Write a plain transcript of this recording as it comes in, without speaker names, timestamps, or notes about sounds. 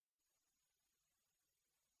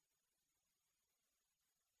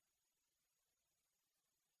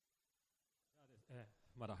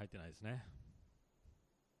まだ入ってないですね。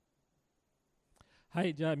は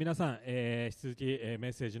い、じゃあ皆さん、引き続き、メ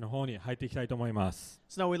ッセージの方に入っていきたいと思います。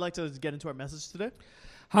So now we'd like to get into our message today.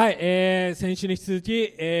 はい、先週に引き続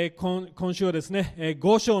き、今週はですね、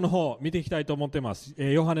5章の方を見ていきたいと思っています。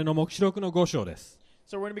ヨハネの黙示録の5章です。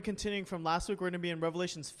So we're going to be continuing from last week. We're going to be in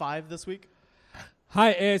Revelations 5 this week. は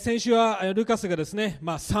い、先週はルカスがですね、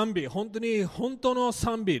賛美、本当の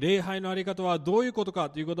賛美、礼拝のあり方はどういうことか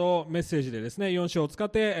ということをメッセージでですね、4章を使っ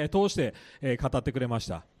て、通して、語ってくれまし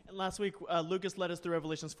た。And last week, Lucas led us through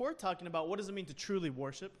Revelations 4, talking about what does it mean to truly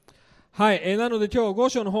worship. はい、なので今日5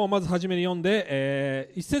章の方をまず初めに読ん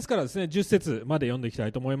で、1節からですね10節まで読んでいきた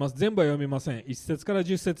いと思います。全部は読みません。1節から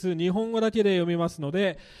10節日本語だけで読みますの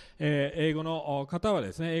で、英語の方は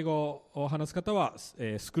ですね、英語を話す方は、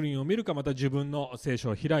スクリーンを見るかまた自分の聖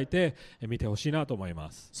書を開いて見てほしいなと思い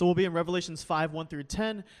ます。So we'll be in Revelations 5, 1 through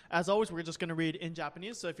 10. As always, we're just going to read in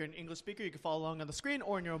Japanese. So if you're an English speaker, you can follow along on the screen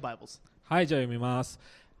or in your own Bibles. はい、じゃあ読みます。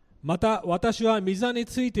また私は御座に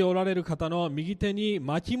ついておられる方の右手に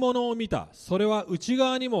巻物を見た。それは内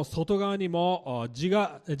側にも外側にも字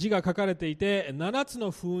が書かれていて7つ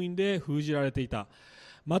の封印で封じられていた。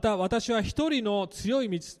また私は一人の強い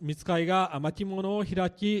御使いが巻物を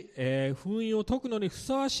開き、封印を解くのにふ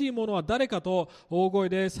さわしいものは誰かと大声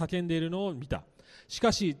で叫んでいるのを見た。しか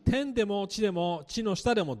し天でも地でも地の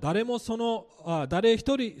下でも誰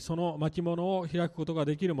一人その巻物を開くことが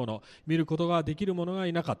できるもの、見ることができるものが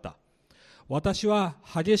いなかった。私は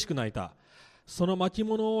激しく泣いた。その巻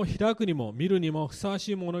物を開くにも見るにもふさわ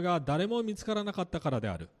しいものが誰も見つからなかったからで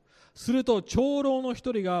ある。すると長老の一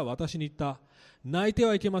人が私に言った。泣いて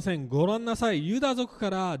はいけません。ご覧なさい。ユダ族か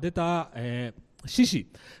ら出た、獅子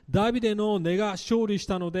ダビデの根が勝利し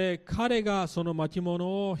たので彼がその巻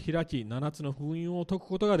物を開き7つの封印を解く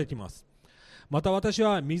ことができます。また私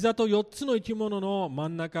は御座と4つの生き物の真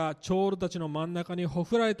ん中、長老たちの真ん中にほ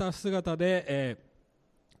ふられた姿で、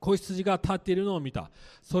子羊が立っているのを見た。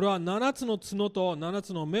それは7つの角と7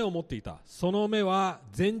つの目を持っていた。その目は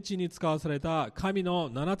全地に使わされた神の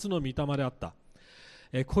7つの御霊であった。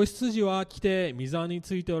子羊は来て御座に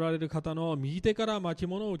ついておられる方の右手から巻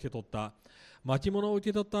物を受け取った。巻物を受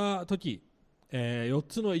け取った時、4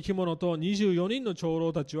つの生き物と24人の長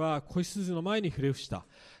老たちは子羊の前にひれ伏した。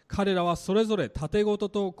彼らはそれぞれ盾ごと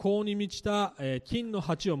と甲に満ちた、金の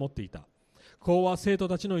鉢を持っていた。甲は生徒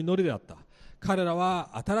たちの祈りであった。彼ら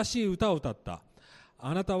は新しい歌を歌った。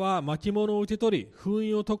あなたは巻物を受け取り封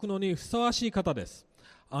印を解くのにふさわしい方です。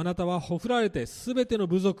あなたはほふられてすべての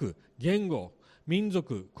部族、言語、民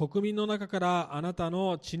族、国民の中からあなた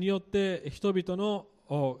の血によって人々の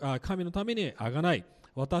神のためにあがない。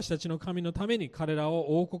私たちの神のために彼ら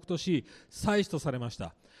を王国とし祭司とされまし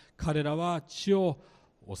た。彼らは地を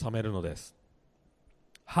治めるのです。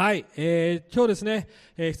はい、今日ですね、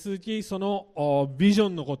引き続きそのビジョ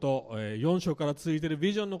ンのこと、4章から続いている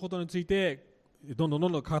ビジョンのことについてどんど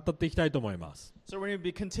ん語っていきたいと思います。So we're going to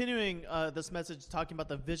be continuing this message talking about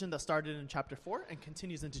the vision that started in chapter 4 and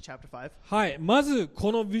continues into chapter 5. はい、まず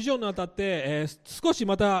このビジョンにあたって、少し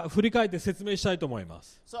また振り返って説明したいと思いま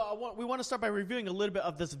す。So we want to start by reviewing a little bit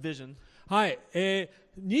of this vision. はい、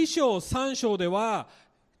2章3章では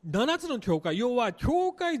7つの教会、要は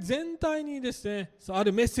教会全体にですね、あ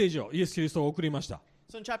るメッセージをイエス・キリストが送りました。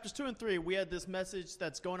So in chapters 2 and 3, we had this message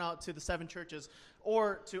that's going out to the 7 churches,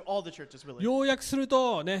 or to all the churches, really. 要約する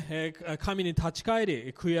と、ね、神に立ち返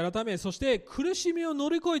り、悔い改め、そして苦しみを乗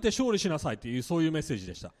り越えて勝利しなさいという、そういうメッセージ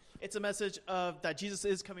でした。It's a message of that Jesus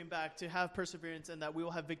is coming back, to have perseverance, and that we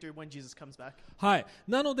will have victory when Jesus comes back. はい。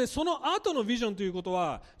なので、その後のビジョンということ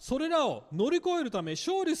は、それらを乗り越えるため、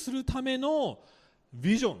勝利するための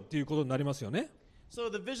ビジョンということになりますよね。So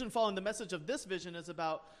the vision following the message of this vision is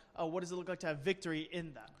about what does it look like to have victory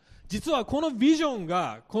in that. 実はこのビジョン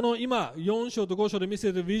が、この今4章と5章で見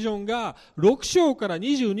せているビジョンが6章から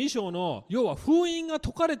22章の要は封印が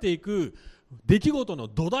解かれていく出来事の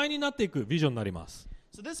土台になっていくビジョンになります。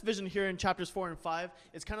So this vision here in chapters 4 and 5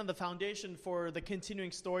 is kind of the foundation for the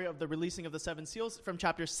continuing story of the releasing of the 7 seals from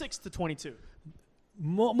chapter 6 to 22.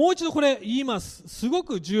 もう一度これ言います。すご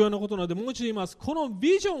く重要なことなのでもう一度言います。この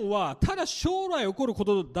ビジョンはただ将来起こるこ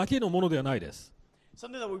とだけのものではないです。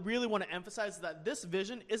Something that we really want to emphasize is that this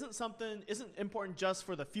vision isn't important just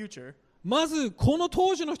for the future. まずこの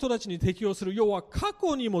当時の人たちに適用する、要は過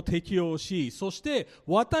去にも適用し、そして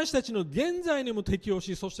私たちの現在にも適用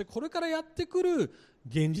し、そしてこれからやってくる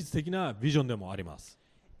現実的なビジョンでもあります。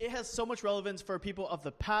it has so much relevance for people of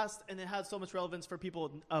the past, and it has so much relevance for people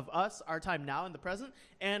of us, our time now in the present,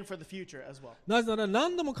 and for the future as well. なぜなら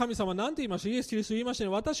何度も神様は何て言いました？イエス・キリスト言いましたね。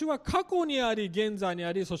私は過去にあり、現在に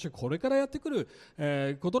あり、そしてこれからやってく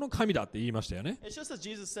る、ことの神だって言いましたよね。It's just as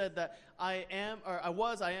Jesus said that I am, or I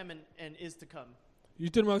was, I am, and is to come. 言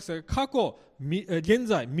ってるわけですが、過去、現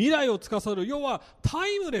在、未来を司る、要はタ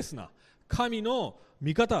イムレスな神の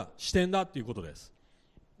見方、視点だということです。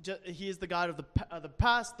He is the God of the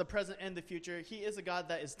past, the present, and the future. He is a God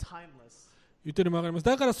that is timeless. 言ってるの分かります。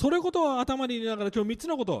だからそれことを頭に入れながら今日3つ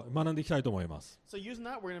のことを学んでいきたいと思います。So using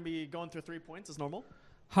that, we're going to be going through 3 points as normal.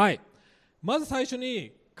 はい。まず最初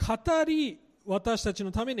に語り私たち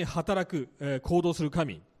のために働く、行動する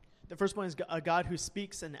神。The first point is a God who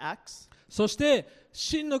speaks and acts. そして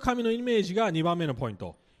真の神のイメージが2番目のポイン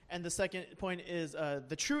ト。And the second point is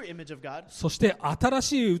the true image of God. そして新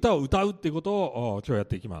しい歌を歌うということを今日やっ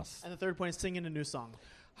ていきます。And the third point is singing a new song.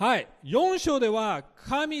 はい。4章では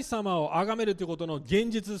神様を崇めるということの現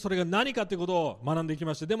実、それが何かということを学んでいき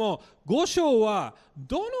ました。でも5章は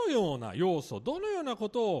どのような要素、どのようなこ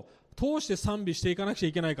とを通して賛美していかなくちゃ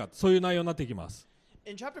いけないか、そういう内容になっていきます。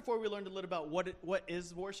In chapter 4, we learned a little about what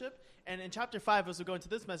is worship. And in chapter 5, as we go into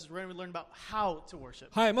this message, we're going to learn about how to worship.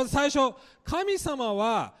 はい。まず最初、神様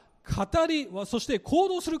は語り、そして行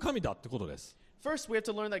動する神だってことです。First, we have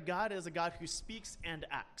to learn that God is a God who speaks and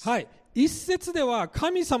acts. はい。一節では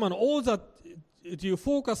神様の王座というフ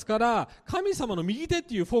ォーカスから神様の右手っ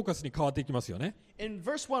ていうフォーカスに変わっていきますよね。In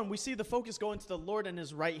verse 1, we see the focus go into the Lord and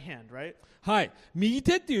his right hand, right? はい。右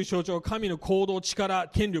手っていう象徴は神の行動、力、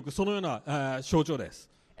権力、そのような象徴です。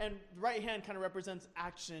And the right hand kind of represents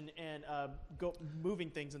action and moving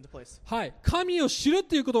things into place. はい。神を知る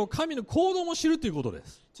ということを神の行動も知るということで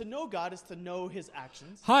す。To know God is to know his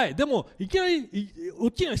actions. はい。でもいきなり大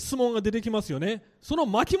きな質問が出てきますよね。その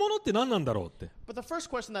巻物って何なんだろうって。But the first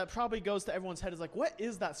question that probably goes to everyone's head is like, what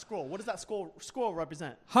is that scroll? What does that scroll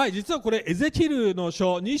represent? はい。実はこれエゼキルの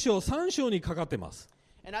書2章3章にかかってます。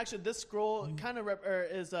And actually, this scroll kind of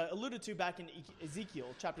is alluded to back in Ezekiel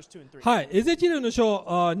chapters 2 and 3. はい、エゼキルの書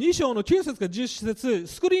2章の9節から10節、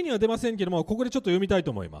スクリーンには出ませんけれども、ここでちょっと読みたい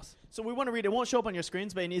と思います。So we want to read, it won't show up on your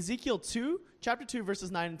screens, but in Ezekiel 2, chapter 2,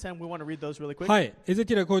 verses 9 and 10, we want to read those really quick. はい、エゼ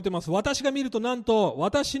キルはこう言ってます。私が見ると、なんと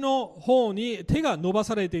私の方に手が伸ば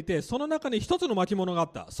されていて、その中に一つの巻物があ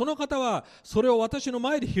った。その方はそれを私の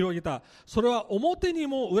前で広げた。それは表に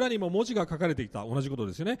も裏にも文字が書かれていた。同じこと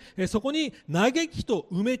ですよね。そこに嘆きと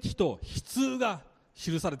うめきと悲痛が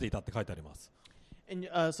記されていたって書いてあります。And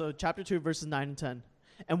so chapter 2, verses 9 and 10.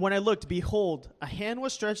 And when I looked, behold, a hand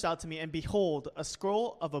was stretched out to me, and behold, a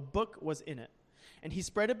scroll of a book was in it. And he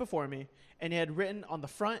spread it before me, and he had written on the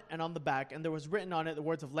front and on the back, and there was written on it the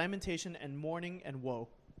words of lamentation and mourning and woe.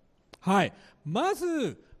 はい。ま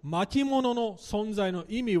ず、巻物の存在の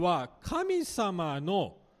意味は、神様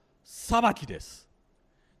の裁きです。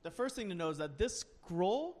The first thing to know is that this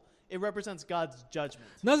scroll, it represents God's judgment.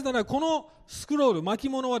 なぜならこのスクロール巻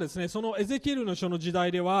物はですね、そのエゼキエルの書の時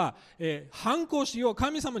代では、反抗しよう、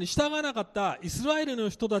神様に従わなかったイスラエルの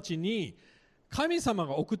人たちに神様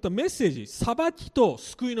が送ったメッセージ、裁きと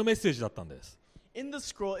救いのメッセージだったんです。In the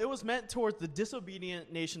scroll, it was meant towards the disobedient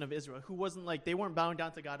nation of Israel, who wasn't like, they weren't bound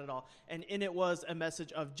down to God at all. And in it was a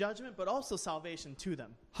message of judgment, but also salvation to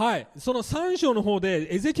them. はい、その3章の方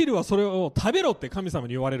でエゼキエルはそれを食べろって神様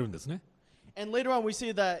に言われるんですね。And later on, we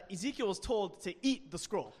see that Ezekiel was told to eat the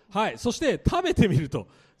scroll. はい、そして食べてみると、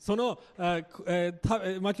その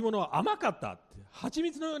巻物は甘かった、蜂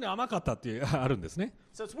蜜のように甘かったっていうあるんですね。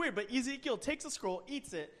So it's weird, but Ezekiel takes the scroll,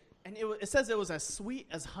 eats it, and it says it was as sweet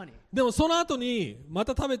as honey. でもその後にま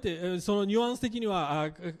た食べて、そのニュアンス的に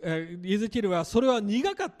はエゼキエルはそれは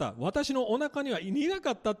苦かった、私のお腹には苦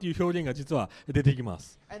かったっていう表現が実は出てきま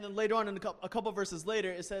す。And then later on, in a couple verses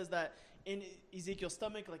later, it says that in Ezekiel's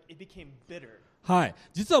stomach, like it became bitter. はい、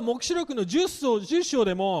実は黙示録の10章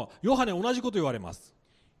でもヨハネ同じこと言われます。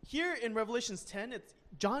Here in Revelations 10, it's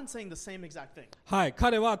John saying the same exact thing. はい、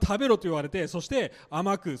彼は食べろと言われて、そして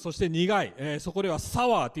甘く、そして苦い、そこではサ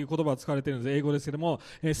ワーという言葉が使われているので英語ですけども、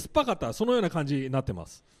酸っぱかった、そのような感じになっていま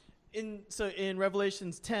す。So in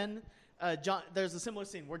Revelations 10, John, there's a similar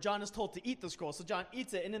scene where John is told to eat the scroll. So John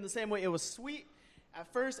eats it, and in the same way, it was sweet at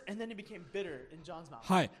first, and then it became bitter in John's mouth.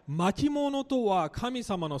 はい、巻物とは神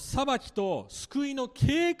様の裁きと救いの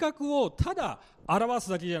計画をただ表す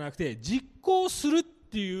だけじゃなくて、実行するっ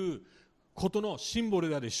ていうことのシンボル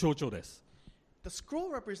である象徴です。The scroll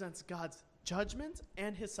represents God's judgment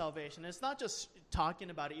and his salvation. It's not just talking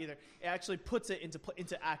about it either. It actually puts it into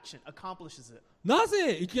action, accomplishes it. な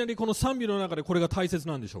ぜいきなりこの賛美の中でこれが大切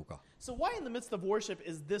なんでしょうか。 So why in the midst of worship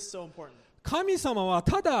is this so important? 神様は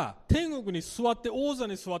ただ天国に座って王座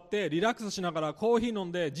に座ってリラックスしながらコーヒー飲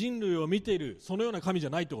んで人類を見ているそのような神じゃ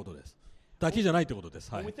ないってことです。だけじゃないってことです。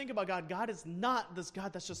は When we い。 think about God, God is not this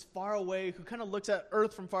God that's just far away, who kind of looks at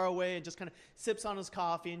earth from far away and just kind of sips on his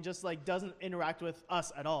coffee and just like doesn't interact with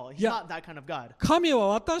us at all. He's Yeah. not that kind of God. 神は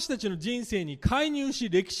私たちの人生に介入し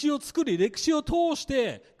歴史を作り歴史を通し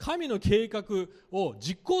て神の計画を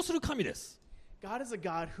実行する神です。God is a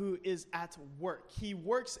God who is at work. He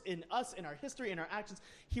works in us, in our history, in our actions.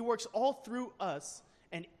 He works all through us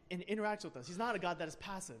and interacts with us. He's not a God that is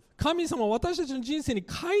passive. 神様は私たちの人生に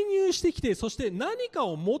介入してきてそして何か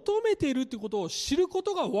を求めているということを知るこ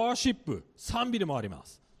とがワーシップ、賛美でもありま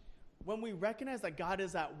す。When we recognize that God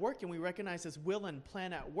is at work and we recognize His will and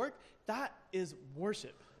plan at work, that is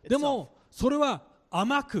worship で itself. もそれは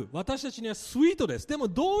甘く私たちにはスイートです。でも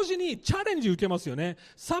同時にチャレンジ受けますよね。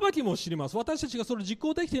裁きも知ります。私たちがそれを実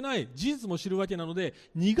行できていない事実も知るわけなので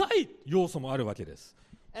苦い要素もあるわけです。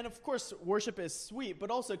And of course, worship is sweet, but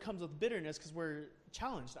also it comes with bitterness because we're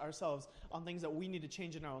challenged ourselves on things that we need to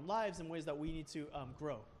change in our own lives and ways that we need to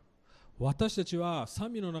grow. 私たちは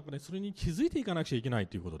賛美の中でそれに気づいていかなくちゃいけない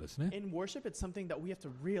ということですね。 In worship, it's something that we have to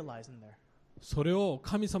realize in there. それを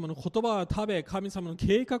神様の言葉を食べ、神様の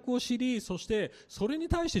計画を知り、そしてそれに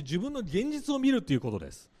対して自分の現実を見るということ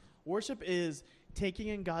です。Worship is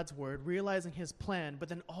taking in God's word, realizing His plan, but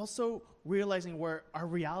then also realizing where our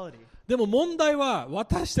reality. でも問題は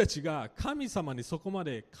私たちが神様にそこま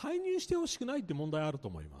で介入してほしくないって問題あると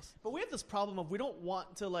思います。But we have this problem of we don't want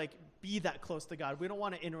to like be that close to God. We don't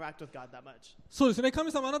want to interact with God that much. そうですね。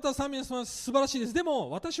神様あなたは賛美の素晴らしいです。でも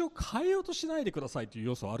私を変えようとしないでくださいという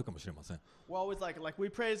要素はあるかもしれません。We're always like we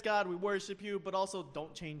praise God, we worship you, but also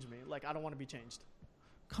don't change me. Like I don't want to be changed.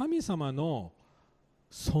 神様の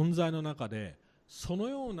存在の中でその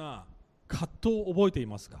ような葛藤を覚えてい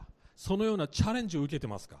ますか？そのようなチャレンジを受けて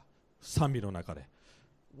ますか？賛美の中で。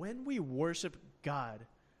When we worship God,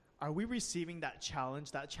 are we receiving that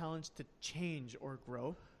challenge to change or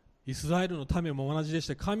grow? イスラエルの民も同じでし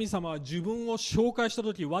て、神様は自分を紹介した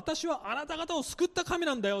とき、私はあなた方を救った神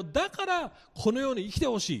なんだよ。だからこのように生きて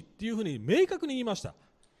ほしいっていうふうに明確に言いました。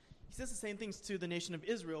He says the same things to the nation of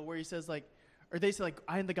Israel where he says or they say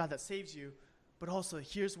I am the God that saves you, but also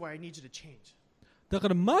here's where I need you to change. だか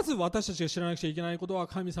らまず私たちが知らなくちゃいけないことは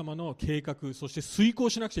神様の計画、そして遂行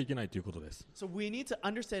しなくちゃいけないということです。So we need to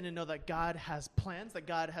understand and know that God has plans,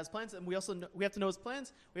 and we have to know His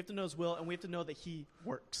plans, we have to know His will, and we have to know that He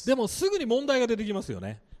works. でもすぐに問題が出てきますよ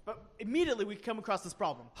ね。But immediately we come across this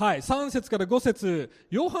problem. はい、3節から5節、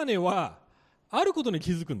ヨハネはあることに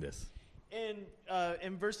気づくんです。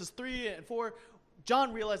In verses 3 and 4,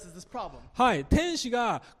 John realizes this problem. はい、天使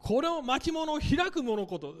がこれを巻物を開くも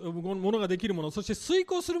のができるもの、そして遂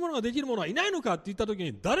行するものができるものはいないのかって言ったとき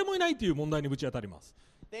に誰もいないという問題にぶち当たります。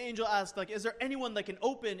The angel asked, is there anyone that can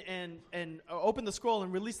open open the scroll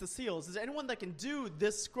and release the seals? Is there anyone that can do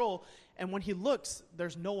this scroll? And when he looks,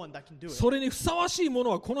 there's no one that can do it. それにふさわしいも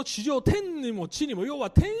のはこの地上、天にも地にも、要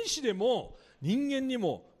は天使でも人間に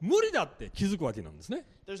も無理だって気づくわけなんですね。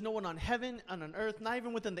There's no one on heaven and on earth, not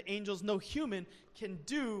even within the angels, no human can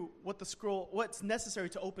do what's necessary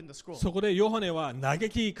to open the scroll. そこでヨハネは嘆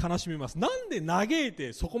き悲しみます。なんで嘆い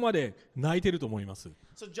てそこまで泣いてると思います？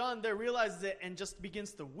 So John there realizes it and just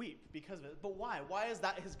begins to weep because of it. But why? Why is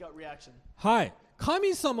that his gut reaction? はい、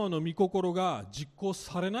神様の御心が実行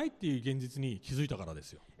されないっていう現実に気づいたからで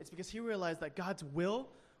すよ。 It's because he realized that God's will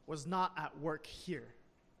was not at work here.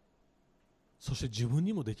 そして自分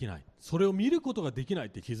にもできない、それを見ることができないっ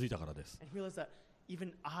て気づいたからです。 And he realized that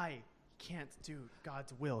even I can't do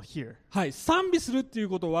God's will here. はい、賛美するっていう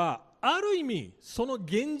ことはある意味その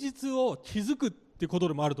現実を気づくってこと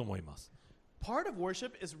でもあると思います。 Part of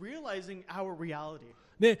worship is realizing our reality.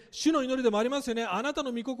 で、主の祈りでもありますよね。あなた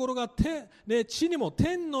の御心が地にも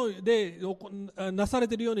天のでなされ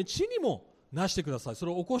ているように地にもなしてください。そ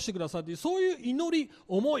れを起こしてくださいというそういう祈り、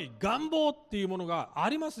思い、願望っていうものがあ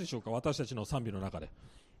りますでしょうか、私たちの賛美の中で。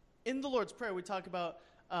 In the Lord's Prayer, we talk about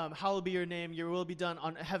hallowed be your name, your will be done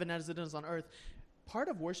on heaven as it is on earth.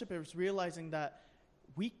 Part of worship is realizing that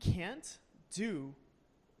we can't do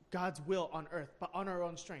God's will on earth, but on our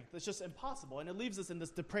own strength. It's just impossible, and it leaves us in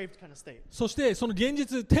this depraved kind of state. そしてその現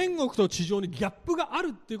実、天国と地上にギャップがある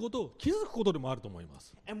っていうことを気づくことでもあると思いま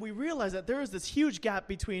す。 And we realize that there is this huge gap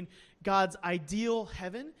between God's ideal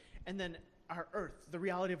heaven and then our earth, the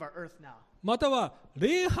reality of our earth now. または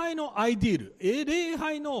礼拝のアイディール、礼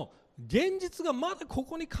拝の現実がまだこ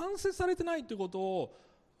こに完成されてないということを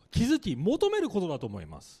気づき求めることだと思い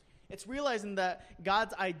ます。 It's realizing that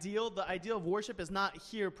God's ideal, the ideal of worship, is not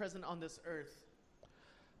here present on this earth.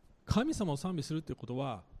 神様を賛美するということ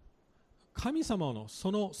は神様の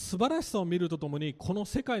その素晴らしさを見るとともに、この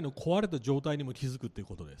世界の壊れた状態にも気づくという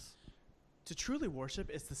ことです。To truly worship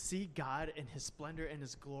is to see God in His splendor and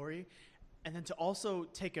His glory, and then to also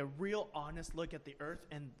take a real honest look at the earth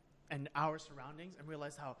and our surroundings and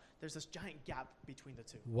realize how there's this giant gap between the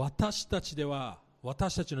two. 私た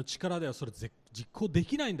ちの力ではそれ実行で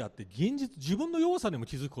きないんだって自分の弱さにも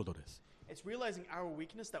気づくことです。It's realizing our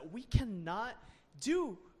weakness that we cannot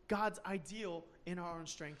do God's ideal in our own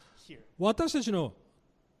strength here. 私たちの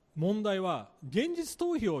問題は現実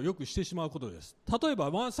逃避をよくしてしまうことです。例え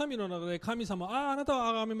ば賛美の中で神様、あなた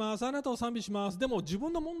を崇めます、あなたを賛美します。でも自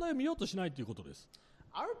分の問題を見ようとしないということです。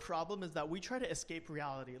Our problem is that we try to escape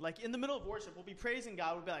reality. Like in the middle of worship, we'll be praising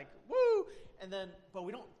God, we'll be like, woo! But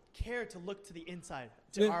we don't care to look to the inside,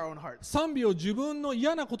 to our own hearts. 賛美を自分の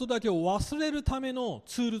嫌なことだけを忘れるための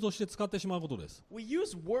ツールとして使ってしまうことです。We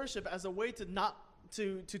use worship as a way to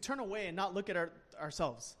turn away and not look at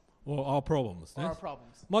ourselves. Our problems ね。Our problems.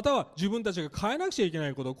 または自分たちが変えなくちゃいけな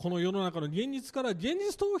いこと、この世の中の現実から現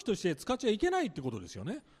実逃避として使っちゃいけないってことですよ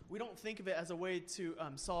ね。We don't think of it as a way to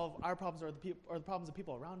solve our problems or the problems of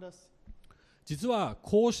people around us. 実は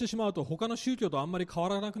こうしてしまうと他の宗教とあんまり変わ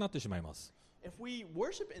らなくなってしまいます。If we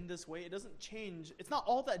worship in this way, it doesn't change. It's not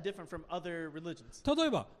all that different from other religions. 例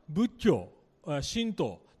えば仏教、神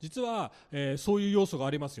道、実は、そういう要素が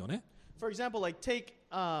ありますよね。For example, like take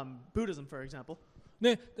Buddhism, for example.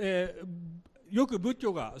 ねよく仏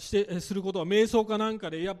教がすることは瞑想かなんか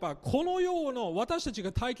でやっぱこの世の私たちが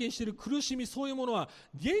体験している苦しみ、そういうものは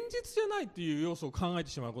現実じゃないっていう要素を考えて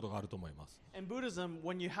しまうことがあると思います。In Buddhism,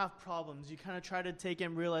 when you have problems, you kind of try to take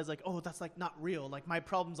and realize like, oh, that's like not real. Like my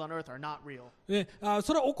problems on earth are not real. ね、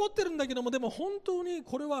それは起こってるんだけども、でも本当に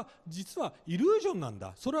これは実はイリュージョンなん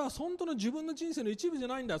だ。それは本当の自分の人生の一部じゃ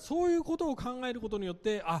ないんだ。そういうことを考えることによっ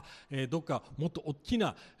て、どっかもっと大き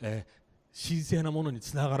な、神聖なものに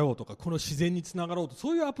つながろうとか、この自然につながろうと、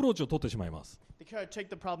そういうアプローチを取ってしまいます。They try to take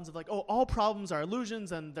the problems of like, oh, all problems are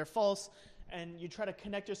illusions and they're false, and you try to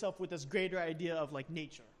connect yourself with this greater idea of like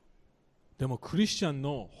nature. でもクリスチャン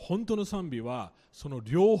の本当の賛美はその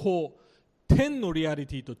両方、天のリアリ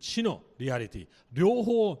ティと地のリアリティ、両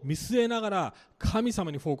方を見据えながら神様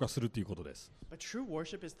にフォーカスするということです。But true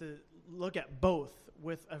worship is to look at both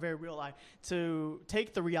with a very real eye, to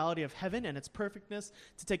take the reality of heaven and its perfectness,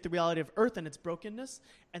 to take the reality of earth and its brokenness,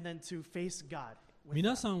 and then to face God.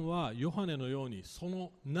 皆さんはヨハネのようにそ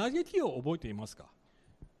の嘆きを覚えていますか？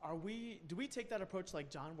 Do we take that approach like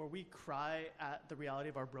John, where we cry at the reality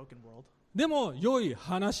of our broken world? でも良い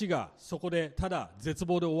話がそこでただ絶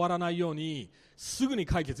望で終わらないようにすぐに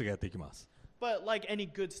解決がやっていきます。But like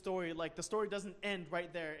any good story, like the story doesn't end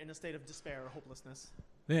right there in a state of despair or hopelessness.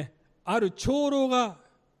 ね、ある長老が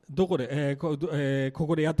どこで、こ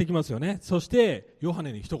こでやってきますよね。そしてヨハ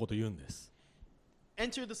ネに一言言うんです。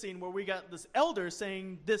Enter the scene where we got this elder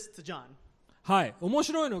saying this to John. はい、面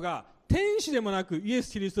白いのが天使でもなくイエス・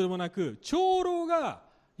キリストでもなく長老が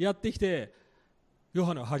やってきてヨ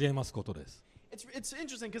ハネを励ますことです。It's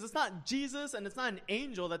interesting because it's not Jesus and it's not an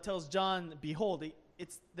angel that tells John, behold,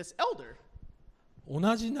 it's this elder.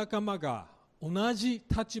 同じ仲間が、同じ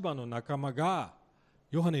立場の仲間が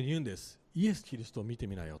ヨハネに言うんです。イエス・キリストを見て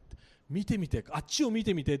みなよって。見てみて、あっちを見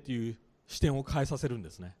てみてっていう視点を変えさせるんで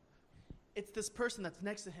すね。It's this person that's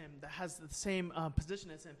next to him that has the same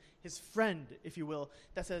position as him, his friend, if you will,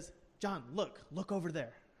 that says, John, look over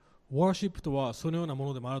there. ワーシップとはそのようなも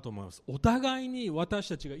のでもあると思います。お互いに私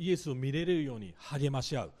たちがイエスを見れるように励ま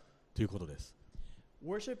し合うということです。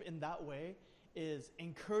Worship in that way is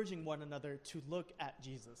encouraging one another to look at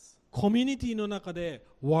Jesus. コミュニティの中で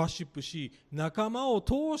ワーシップし、仲間を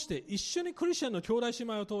通して一緒にクリスチャンの兄弟姉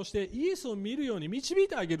妹を通してイエスを見るように導い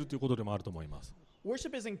てあげるということでもあると思います。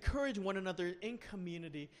Worship is encouraging one another in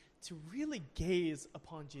community to really gaze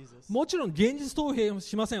upon Jesus. もちろん現実逃避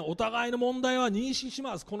しません。お互いの問題は認識し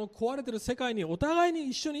ます。この壊れている世界にお互いに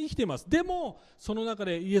一緒に生きています。でもその中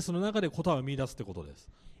でイエスの中で答えを見出すということです。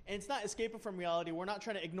And it's not escaping from reality. We're not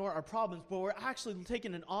trying to ignore our problems, but we're actually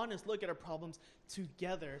taking an honest look at our problems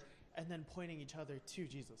together and then pointing each other to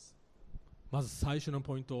Jesus. まず最初の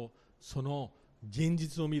ポイント、その現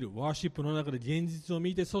実を見る、ワーシップの中で現実を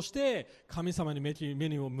見て、そして神様に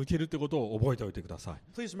目を向けるということを覚えておいてください。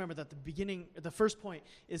Please remember that the first point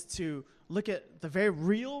is to look at the very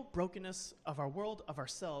real brokenness of our world, of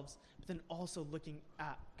ourselves, but then also looking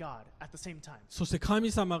at God at the same time. そして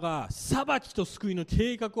神様が裁きと救いの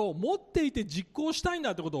計画を持っていて実行したいん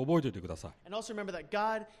だということを覚えておいてください。And also remember that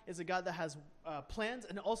God is a God that has plans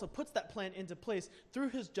and also puts that plan into place through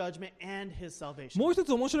his judgment and his salvation. もう一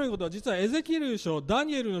つ面白いことは、実はエゼキエル書、ダ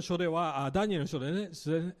ニエルの書では、ダニエルの書でね、で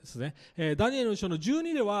すね、ダニエルの書の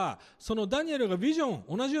12では、そのダニエルがビジョ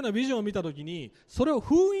ン、同じようなビジョンを見たときに、それを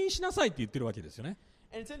封印しなさいって言ってるわけですよね。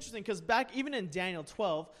And it's interesting because back even in Daniel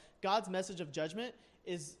 12, God's message of judgment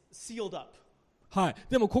is sealed up. はい。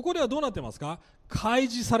でもここではどうなってますか？開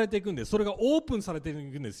示されていくんです。それがオープンされていく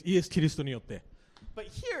んです。イエス・キリストによって。But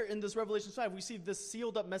here in this Revelation 5, we see this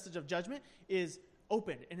sealed up message of judgment is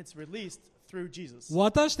opened and it's released through Jesus.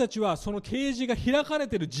 私たちはその啓示が開かれ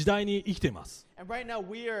ている時代に生きています。And right now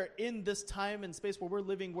we are in this time and space where we're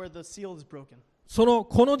living where the seal is broken.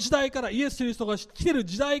 この時代から、イエス・キリストが来ている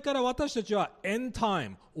時代から私たちはエンタイ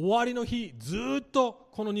ム、終わりの日、ずっと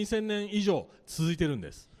この2000年以上続いているん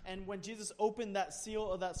です。And when Jesus opened that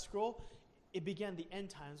seal of that scroll, it began the end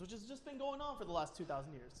times, which has just been going on for the last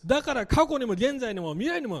 2,000 years. だから過去にも現在にも未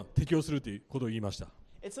来にも適用するということを言いました。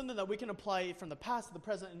It's something that we can apply from the past to the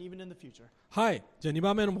present and even in the future. はい。じゃあ2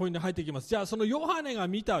番目のポイントに入っていきます。じゃあそのヨハネが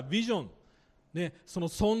見たビジョン、ね、その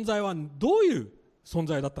存在はどういう存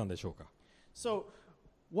在だったんでしょうか。So,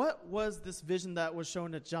 what was this vision that was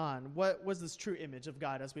shown to John? What was this true image of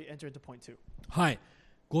God as we enter into point 2? はい。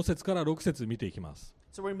5節から6節見ていきます。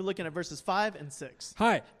So we're going to be looking at verses 5 and 6.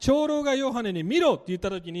 はい。長老がヨハネに見ろって言った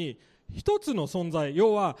ときに、一つの存在、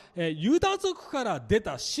要は、ユダ族から出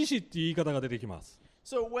た獅子っていう言い方が出てきます。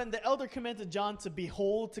So when the elder commanded John to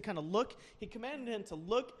behold, to kind of look, he commanded him to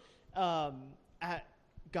look at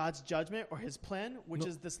God's judgment or his plan, which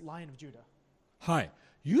is this Lion of Judah. はい。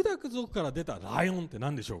ユダ族から出たライオンって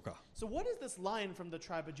何でしょうか。 So what is this lion from the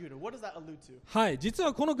tribe of Judah? What does that allude to? はい。実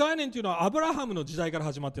はこの概念というのはアブラハムの時代から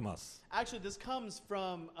始まっています。Actually, this comes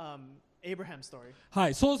from Abraham's story. は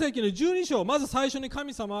い。創世記の12章、まず最初に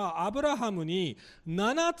神様はアブラハムに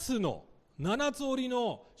7つ折り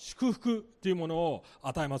の祝福というものを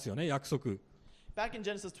与えますよね、約束。Back in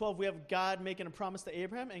Genesis 12, we have God making a promise to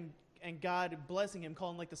Abraham and God blessing him,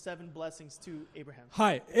 calling like the 7 blessings to Abraham.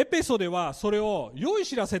 はい。エペソではそれを良い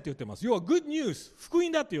知らせって言ってます。要は good news、福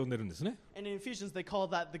音だって呼んでるんですね。And in Ephesians, they call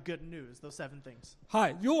that the good news, those 7 things. は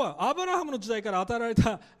い。要はアブラハムの時代から与えられ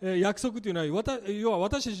た約束というのは、要は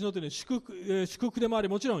私たちのというのは祝福でもあり、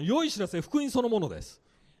もちろん良い知らせ、福音そのものです。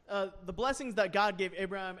The blessings that God gave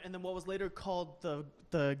Abraham and then what was later called the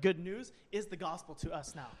good news is the gospel to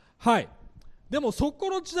us now. はい。でもそこ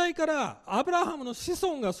の時代からアブラハムの子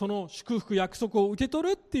孫がその祝福約束を受け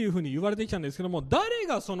取るっていうふうに言われてきたんですけども、誰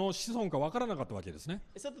がその子孫か分からなかったわけですね。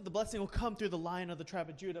It said that the blessing will come through the lion of the tribe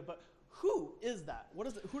of Judah, but who is that?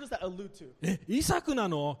 Who does that allude to? イサクな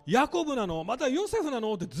の、ヤコブなの、またヨセフな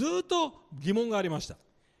のってずっと疑問がありました。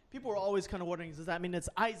People were always kind of wondering, does that mean it's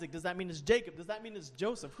Isaac? Does that mean it's Jacob? Does that mean it's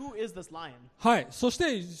Joseph? Who is this lion? はい。そし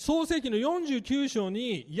て創世記の49章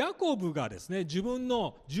にヤコブがですね、自分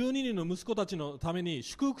の12人の息子たちのために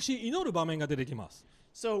祝福し祈る場面が出てきます。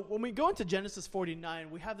So when we go into Genesis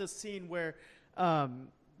 49, we have this scene where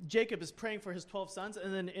Jacob is praying for his 12 sons,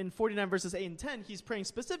 and then in 49 verses 8 and 10, he's praying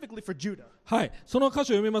specifically for Judah. はい。その箇所を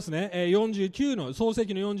読みますね。49の、創世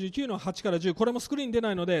記の49の8から10。これもスクリーンに出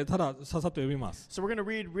ないので、ただささっと読みます。So we're going to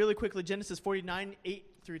read really quickly Genesis 49, 8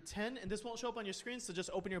 through 10, and this won't show up on your screen, so just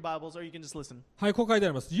open your Bibles or you can just listen. はい、こう書いてあ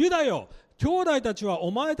ります。ユダよ、兄弟たちはお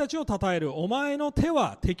前たちを称える。お前の手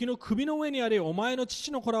は敵の首の上にあり、お前の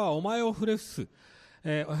父の子らはお前をふれ伏す。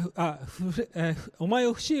お前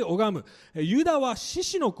を不死拝む。ユダは獅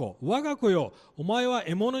子の子、我が子よ。お前は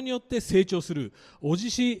獲物によって成長する。お獅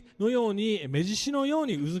子のように、目獅子のよう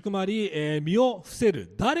にうずくまり、身を伏せ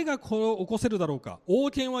る。誰がこれを起こせるだろうか。王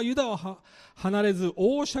権はユダを離れず、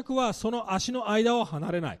王爵はその足の間を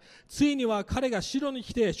離れない。ついには彼が城に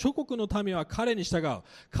来て、諸国の民は彼に従う。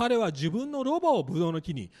彼は自分のロバをブドウの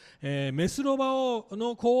木に、メスロバ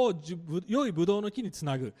の子を良いブドウの木につ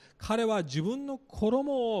なぐ。彼は自分の衣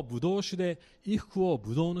をブドウ酒で、衣服を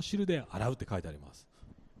ブドウの汁で洗うって書いてあります。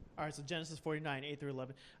Alright, so Genesis 49, 8 through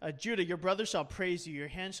 11. Judah, your brother shall praise you. Your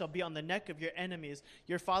hand shall be on the neck of your enemies.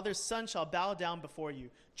 Your father's son shall bow down before you.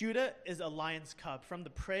 Judah is a lion's cub. From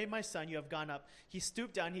the prey, my son, you have gone up. He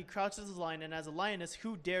stooped down, he crouches as a lion, and as a lioness,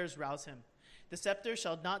 who dares rouse him? The scepter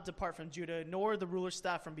shall not depart from Judah, nor the ruler's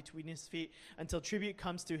staff from between his feet, until tribute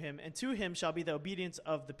comes to him, and to him shall be the obedience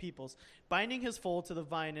of the peoples. Binding his foal to the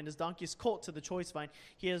vine, and his donkey's colt to the choice vine,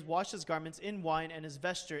 he has washed his garments in wine, and his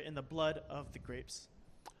vesture in the blood of the grapes.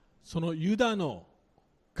 そのユダの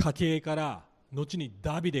家系から後に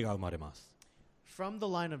ダビデが生まれます。From the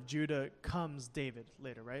line of Judah comes David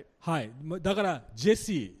later, right? はい、だからジェ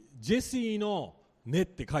シーの根っ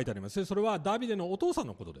て書いてありますね。それはダビデのお父さん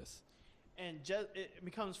のことです。And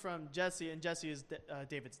it comes from Jesse, and Jesse is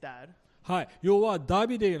David's dad. はい、要はダ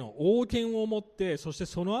ビデの王権を持って、そして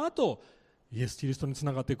その後イエス・キリストにつ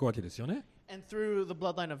ながっていくわけですよね。And through the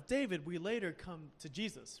bloodline of David, we later come to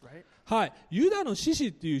Jesus, right? はい、ユダの獅子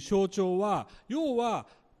っていう象徴は、要は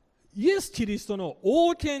イエス・キリストの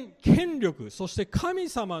王権、権力、そして神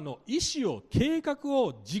様の意志を、計画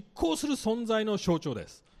を実行する存在の象徴で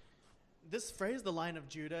す。This phrase, the line of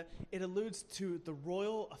Judah, it alludes to the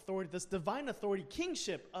royal authority, this divine authority,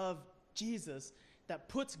 kingship of Jesus that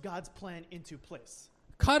puts God's plan into place.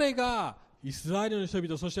 彼がイスラエルの人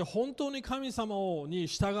々、そして本当に神様に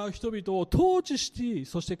従う人々を統治し、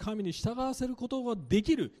そして神に従わせることがで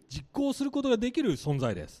きる、実行することができる存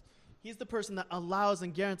在です。He's the person that allows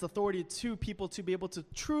and guarantees authority to people to be able to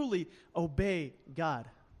truly obey God.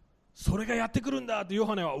 それがやってくるんだってヨ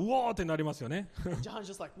ハネはうおーってなりますよね。John's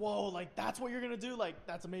just like, whoa, like that's what you're going to do? Like,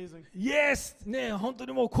 that's amazing. イエスね、本当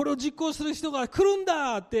にもうこれを実行する人が来るん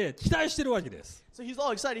だって期待してるわけです。So he's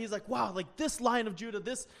all excited. He's like, wow, like this line of Judah,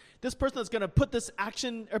 this person that's going to put this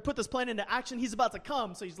action or put this plan into action, he's about to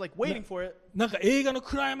come. So he's like waiting for it. なんか映画の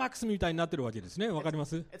クライマックスみたいになってるわけですね。わかりま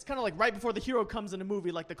す？ It's kind of like right before the hero comes in a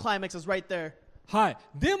movie, like the climax is right there. はい。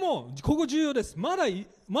でもここ重要です。ま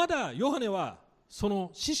だヨハネはその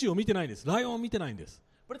獅子を見てないんです。ライオンを見てないんです。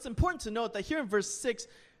But it's important to note that here in verse 6,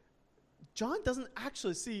 John doesn't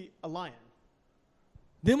actually see a lion.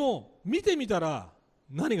 でも見てみたら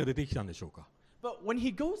何が出てきたんでしょうか。But when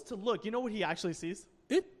he goes to look, you know what he actually sees?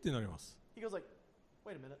 えってなります。He goes like,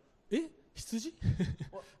 wait a minute. え、羊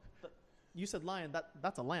Well, you said lion,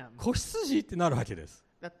 that's a lamb. 子羊ってなるわけです。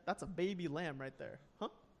That's a baby lamb right there. Huh?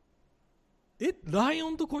 え、ライオ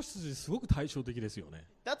ンと子羊すごく対照的ですよね。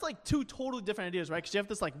That's like two totally different ideas, right? Because you have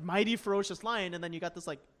this like mighty ferocious lion and then you got this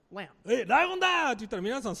like lamb. え、ライオンだって言ったら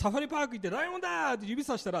皆さんサファリパーク行ってライオンだって指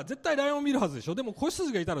さしたら絶対ライオンを見るはずでしょ。でも子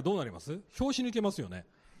羊がいたらどうなります？拍子抜けますよね。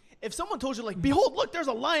If someone told you like, behold, look, there's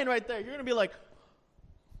a lion right there, you're going to be like,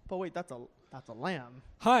 but wait, that's a lamb.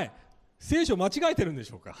 はい。聖書間違えてるんで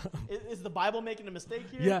しょうか。Is the Bible making a mistake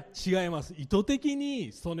here? いや違います。意図的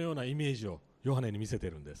にそのようなイメージをヨハネに見せて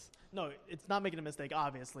るんです。No, it's not making a mistake.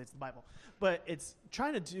 Obviously, it's the Bible, but it's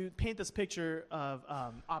trying to paint this picture of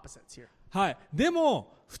opposites here. はい。で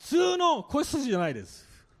も普通の子羊じゃないです。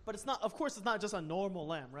But it's not. Of course, it's not just a normal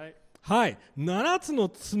lamb, right? はい。7つの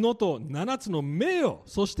角と7つの目を、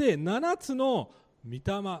そして7つの御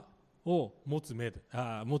霊を持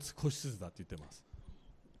つ子羊だって言ってます。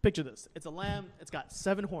Picture this. It's a lamb. It's got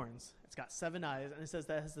 7 horns. It's got 7 eyes, and it says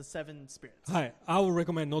that it has the 7 spirits. はい。I will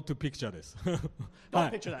recommend not to picture です。Don't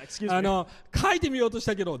picture that. Excuse me. 書いてみようとし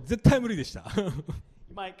たけど絶対無理でした。You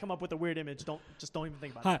might come up with a weird image. Don't even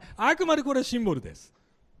think about はい。あくまでこれはシンボルです。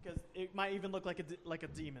it. Because it might even look like a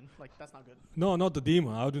demon. Like that's not good. No, not the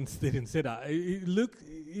demon. I didn't say that.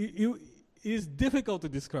 It is difficult to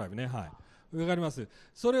describe ね。はい。わかります。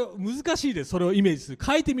それ難しいです。それをイメージする。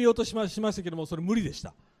書いてみようとしましたけどもそれ無理でし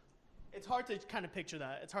た。It's hard to kind of picture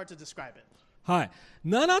that. It's hard to describe it. はい。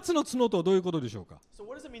7つの角とはどういうことでしょうか。So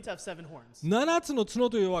what does it mean to have 7 horns? 7つの角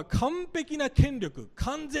というのは完璧な権力、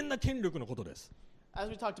完全な権力のことです。As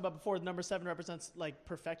we talked about before, the number 7 represents like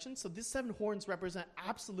perfection. So these 7 horns represent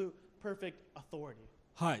absolute perfect authority.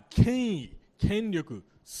 はい。権威、権力、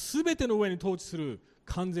すべての上に統治する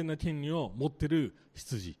完全な権利を持っている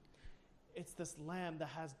羊。It's this lamb that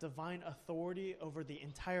has divine authority over the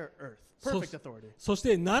entire earth. Perfect authority. そし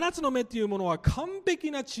て7つの目というものは完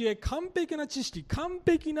璧な知恵、完璧な知識、完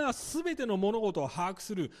璧なすべての物事を把握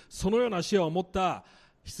するそのような視野を持った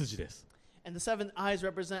羊です。And the 7 eyes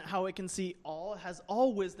represent how it can see all, has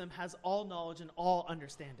all wisdom, has all knowledge, and all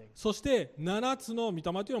understanding. そして7つの御霊と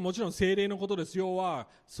いうのはもちろん聖霊のことです。要は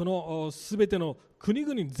そのすべての国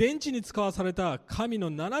々全地に使わされた神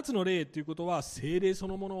の7つの霊ということは聖霊そ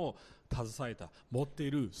のものを携えた、持って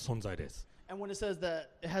いる存在です。And when it says that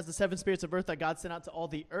it has the 7 spirits of earth that God sent out to all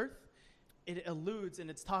the earth, it alludes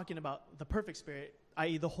and it's talking about the perfect spirit,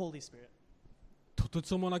 i.e. the Holy Spirit. とて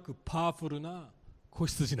つもなくパワフルな子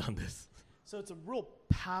羊なんです。So it's a real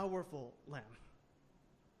powerful lamb.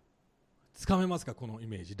 つかめますかこのイ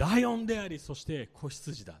メージ。ライオンであり、そして子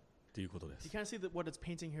羊だということです。You kind of see what it's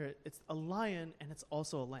painting here. It's a lion and it's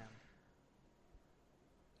also a lamb.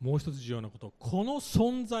 もう一つ重要なこと、この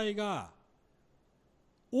存在が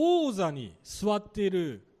王座に座ってい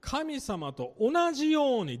る神様と同じ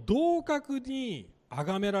ように同格に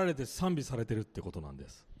崇められて賛美されているってことなんで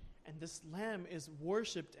す。And this lamb is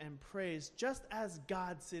worshipped and praised just as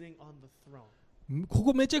God sitting on the throne. こ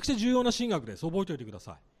こめちゃくちゃ重要な神学です。覚えておいてくだ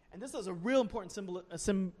さい。And this is a real important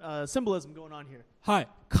symbolism going on here. はい、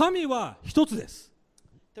神は一つです。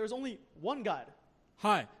There is only one God.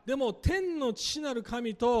 はい、でも天の父なる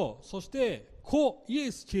神とそして子イ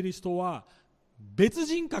エス・キリストは別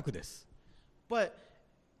人格です。But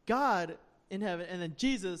God in heaven and then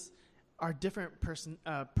Jesus are different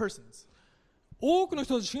persons. 多くの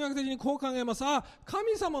人たち神学的にこう考えます。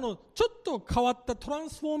神様のちょっと変わったトラン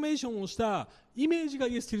スフォーメーションをしたイメージが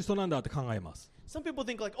イエス・キリストなんだって考えます。Some people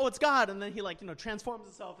think like, oh, it's God, and then he transforms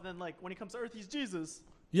himself, and then when he comes to earth, he's Jesus.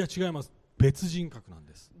 いや違います。別人格なん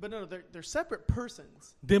です。But no, they're separate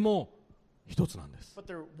persons. でも一つなんです。But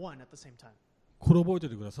they're one at the same time. これを覚えてお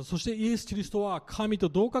いてください。そしてイエス・キリストは神と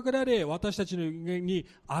同格であれ、私たちに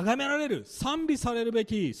崇められる、賛美されるべ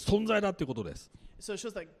き存在だということです。So it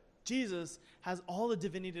shows that Jesus has all the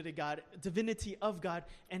divinity of God,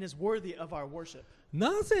 and is worthy of our worship.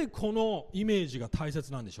 なぜこのイメージが大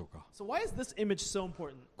切なんでしょうか。 So why is this image so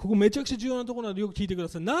important? ここめちゃくちゃ重要なところなのでよく聞いてくだ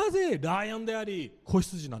さい。なぜライオンであり子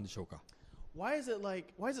羊なんでしょうか。 Why is it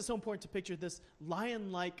so important to picture this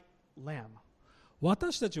lion-like lamb?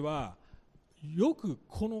 私たちはよく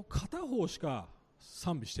この片方しか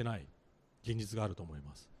賛美してない現実があると思い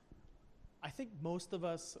ます。 I think most of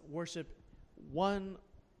us worship one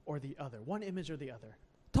or the other, one image or the other.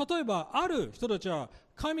 例えばある人たちは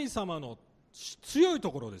神様の強い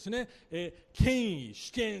ところですね、権威、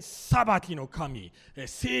主権、裁きの神、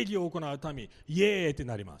正義を行う民、イエーイって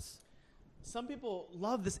なります。 Some people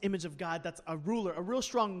love this image of God that's a ruler, a real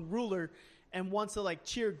strong ruler, and wants to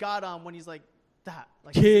cheer God on when he's like that.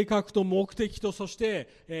 計画と目的とそし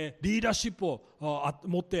て、リーダーシップを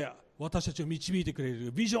持って私たちを導いてくれ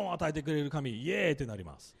る、ビジョンを与えてくれる神、イエーイってなり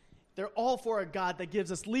ます。 They're all for a God that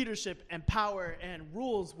gives us leadership and power and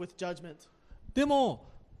rules with judgment. でも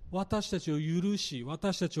私たちを許し、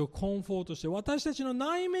私たちをコンフォートして、私たちの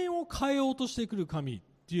内面を変えようとしてくる神っ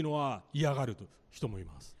ていうのは嫌がる人もい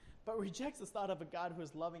ます。But rejects the thought of a God who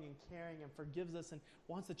is loving and caring and forgives us and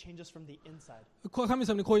wants to change us from the inside. 神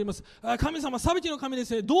様にこう言います。神様、裁きの神で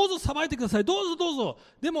すね。どうぞ裁いてください。どうぞどうぞ。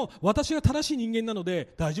でも私が正しい人間なの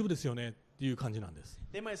で大丈夫ですよねっていう感じなんです。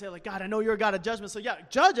They might say God, I know you're a God of judgment, so yeah,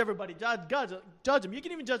 judge everybody, judge them. You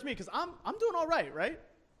can even judge me because I'm doing all right, right?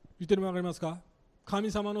 言ってるのわかりますか？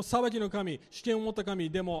神様の裁きの神、主権を持った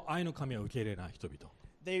神、でも愛の神は受け入れない人々。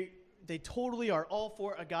They totally are all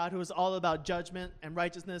for a God who is all about judgment and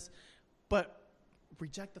righteousness, but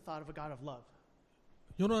reject the thought of a God of love.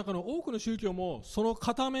 世の中の多くの宗教もその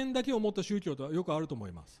片面だけを持った宗教とはよくあると思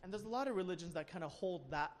います。And there's a lot of religions that kind of hold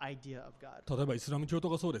that idea of God. 例えばイスラム教と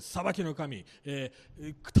かそうです。裁きの神、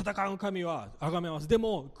戦う神は崇めます。で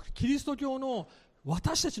もキリスト教の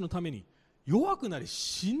私たちのために弱くなり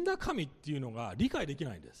死んだ神っていうのが理解でき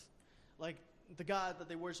ないんです。The God that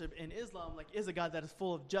they worship in Islam is a God that is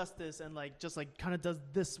full of justice and just kind of does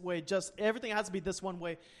this way, just everything has to be this one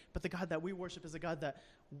way. But the God that we worship is a God that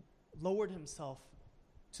lowered himself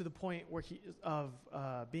to the point where of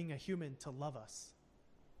being a human to love us.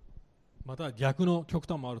 また逆の極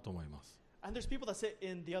端もあると思います。And there's people that sit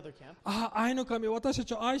in the other camp. 愛の神、私た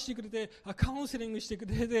ちを愛してくれて、カウンセリングしてく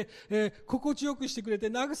れて、心地よくしてくれて、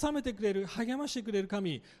慰めてくれる、励ましてくれる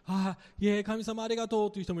神、神様ありがと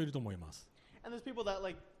うという人もいると思います。And there's people that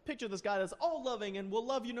picture this God as all loving and will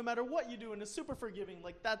love you no matter what you do and is super forgiving.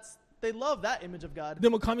 They love that image of God. で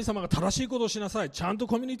も神様が正しいことをしなさい、ちゃんと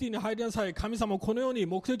コミュニティに入りなさい、神様をこのように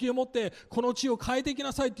目的を持ってこの地を変えていき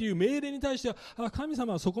なさいっていう命令に対しては、神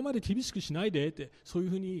様はそこまで厳しくしないでって、そうい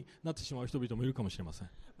うふうになってしまう人々もいるかもしれません。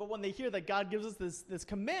But when they hear that God gives us this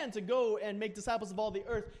command to go and make disciples of all the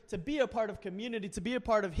earth, to be a part of community, to be a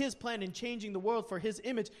part of His plan in changing the world for His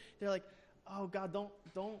image, they're like, oh God,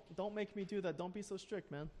 don't make me do that. Don't be so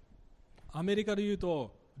strict, man. アメリカで言う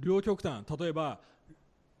と両極端、例えば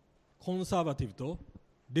コンサバティブと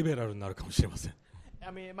リベラルになるかもしれません。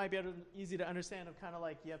I mean, it might be easy to understand of kind of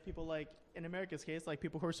you have people in America's case,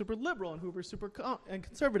 people who are super liberal and who are super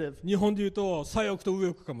conservative. 日本で言うと左翼と右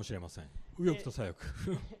翼かもしれません。右翼と左翼。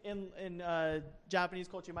in Japanese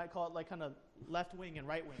culture, you might call it kind of left wing and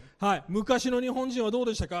right wing. はい、昔の日本人はどう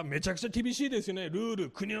でしたか？めちゃくちゃ厳しいですよね。ルール、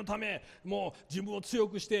国のため、もう自分を強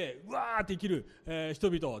くしてうわーって生きる、人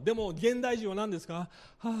々。でも現代人は何ですか？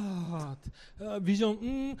ビジ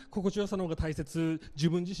ョン、心地よさの方が大切、自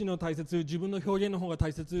分自身の大切、自分の表現の方が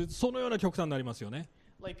大切、そのような極端になりますよね。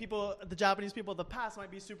The Japanese people of the past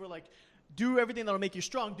might be super do everything that'll make you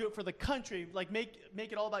strong, do it for the country,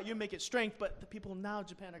 make it all about you, make it strength. But the people now in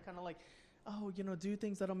Japan are kind of oh, do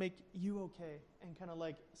things that'll make you okay, and kind of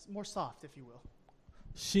more soft, if you will.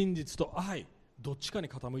 真実と愛、どっちかに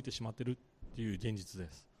傾いてしまっているっていう現実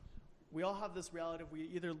です。We all have this reality of we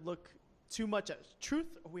either look too much at truth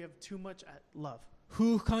or we have too much at love.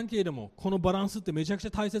 夫婦関係でもこのバランスってめちゃくち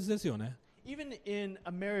ゃ大切ですよね。 Even in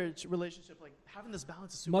a marriage relationship, like having this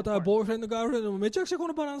balance is super また important. ボーイフレンドガールフレンドもめちゃくちゃこ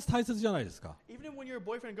のバランス大切じゃないですか。 Even when you're a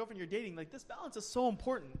boyfriend, girlfriend, you're dating, like this balance is so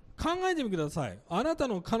important. 考えてみてください。あなた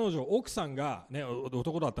の彼女奥さんが、ね、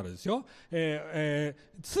男だったらですよ、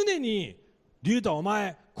常にリュウタお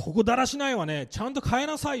前ここだらしないわね、ちゃんと変え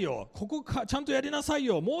なさいよ、ここちゃんとやりなさい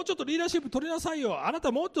よ、もうちょっとリーダーシップ取りなさいよ、あなた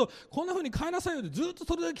もっとこんな風に変えなさいよってずっと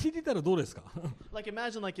それだけ聞いていたらどうですか？ Like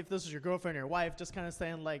imagine like if this was your girlfriend or your wife just kind of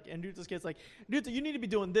saying like, and Ruta's kids like, Ruta, you need to be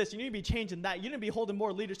doing this, you need to be changing that, you need to be holding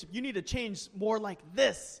more leadership, you need to change more like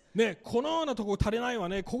this. ね、このようなとこ足りないわ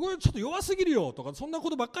ね、ここちょっと弱すぎるよとか、そんなこ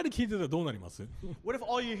とばっかり聞いてたらどうなります？ What if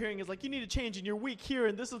all you're hearing is like, you need to change and you're weak here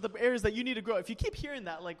and this is the areas that you need to grow? If you keep hearing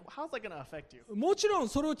that, like how's that going to affect you? もちろん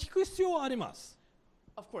それを聞く必要はあります。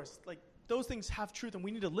 Of course, like those things have truth and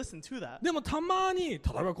we need to listen to that. でもたまに、例え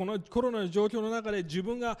ばこのコロナの状況の中で自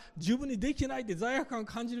分が十分にできてないって罪悪感を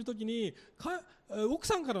感じるときに、奥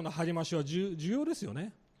さんからの励ましは重要ですよ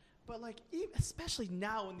ね。 But like especially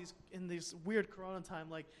now in this weird corona time,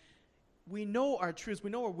 like we know our truths,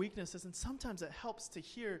 we know our weaknesses, and sometimes it helps to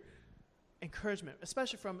hear encouragement,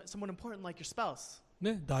 especially from someone important like your spouse.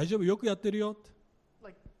 ね、大丈夫、よくやってるよって、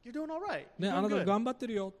 Like you're doing all right. ね、 You're あな doing た good. 頑張って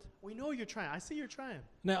るよって、 We know you're trying. I see you're trying.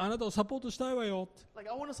 ね、あなたをサポートしたいわよって。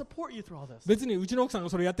 Like I want to support you through all this. 別にうちの奥さんが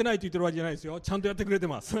それやってないと言ってるわけじゃないですよ。ちゃんとやってくれて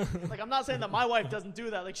ます。 Like I'm not saying that my wife doesn't do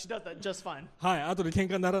that. Like she does that just fine. はい、後で喧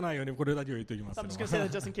嘩にならないようにこれだけを言っておきます So I'm け just ど gonna say も。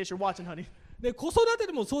 that just in case you're watching, honey. で、子育て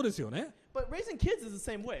でもそうですよね。 But raising kids is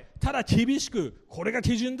the same way. ただ厳しく、これが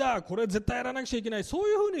基準だ、これ絶対やらなくちゃいけない、そう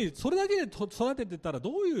いうふうにそれだけで育てていったらど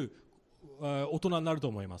ういう大人になると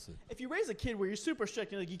思います？ If you raise a kid where you're super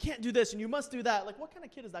strict, you're like you can't do this and you must do that. Like what kind of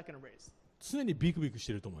kid is that gonna raise? 常にビクビクし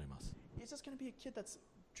ていると思います。 It's just gonna be a kid that's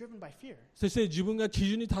driven by fear. そして自分が基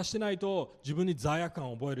準に達してないと自分に罪悪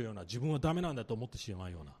感を覚えるような、自分はダメなんだと思ってしま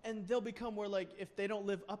うような。 And they'll become where like if they don't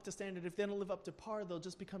live up to standard, if they don't live up to par, they'll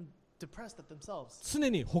just become depressed at themselves. 常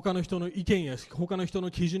に他の人の意見や他の人の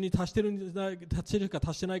基準に達してるか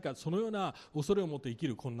達してないか、そのような恐れを持って生き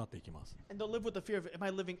る子になっていきます。 And they'll live with the fear of, am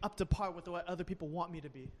I living up to par with what other people want me to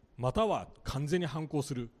be? または完全に反抗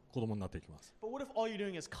する子供になっていきます。 But what if all you're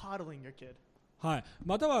doing is coddling your kid? はい、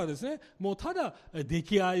またはですね、もうただ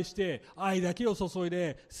溺愛して愛だけを注い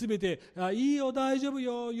で、すべていいよ、大丈夫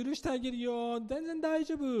よ、許してあげるよ、全然大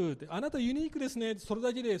丈夫って、あなたユニークですね、それ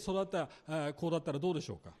だけで育った子だったらどうでし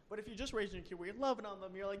ょうか。 But if you just raise your kid where you're loving on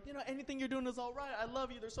them, you're like, you know, anything you're doing is all right. I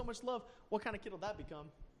love you. There's so much love. What kind of kid will that become?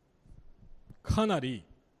 かなり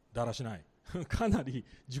だらしないかなり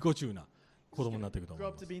自己中な子供になっていくと思 Grow い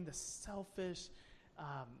up ま to す。 being this selfish,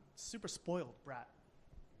 super spoiled brat.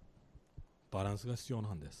 バランスが必要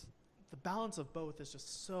なんです。 The balance of both is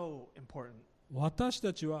just so important. 私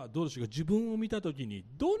たちはどうでしょうか、自分を見たときに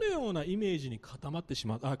どのようなイメージに偏ってし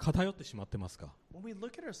まってますか。 When we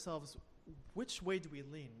look at ourselves, which way do we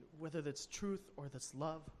lean? Whether that's truth or that's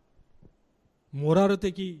love? モラル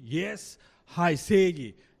的、イエス、はい、正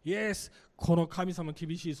義、イエス、この神様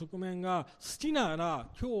厳しい側面が好きなら、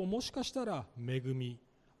今日もしかしたら恵み、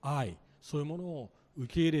愛、そういうものを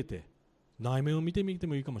受け入れて内面を見てみて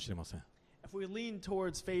もいいかもしれません。If we lean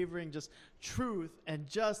towards favoring just truth and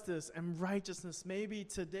justice and righteousness, maybe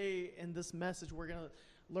today in this message we're going to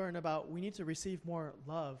learn about we need to receive more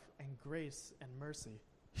love and grace and mercy.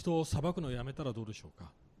 人を裁くのをやめたらどうでしょう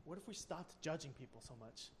か。 What if we stopped judging people so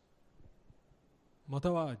much? ま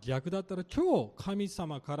たは逆だったら今日神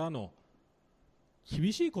様からの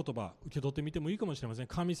厳しい言葉受け取ってみてもいいかもしれません。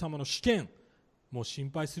神様の試験、もう心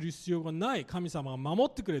配する必要がない。神様は守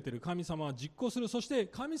ってくれている。神様は実行する。そして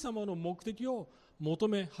神様の目的を求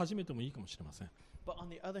め始めてもいいかもしれません。 But on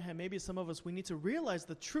the other hand, maybe some of us, we need to realize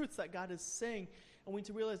the truths that God is saying, and we need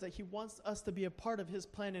to realize that He wants us to be a part of His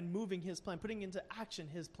plan and moving His plan, putting into action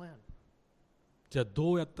His plan. じゃあ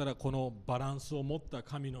どうやったらこのバランスを持った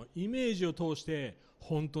神のイメージを通して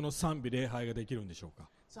本当の賛美礼拝ができるんでしょうか。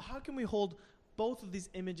 So how can we hold both of these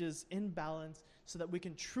images in balance so that we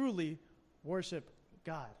can truly worship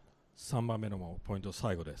God? 3番目のポイント、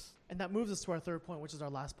最後です。 And that moves us to our third point, which is our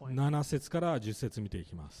last point. 7節から10節見てい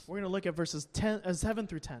きます。 We're going to look at verses 7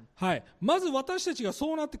 through 10. はい、まず私たちが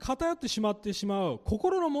そうなって偏ってしまう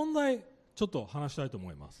心の問題、ちょっと話したいと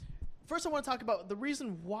思います。 First, I want to talk about the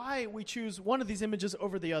reason why we choose one of these images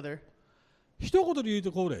over the other. 一言で言う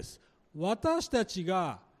とこうです。私たち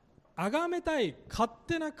が崇めたい勝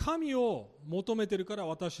手な神を求めてるから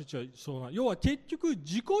私たちはそうな。要は結局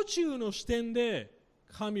自己中の視点で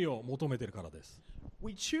神を求めてるからです。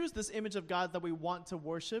 We choose this image of God that we want to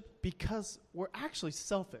worship because we're actually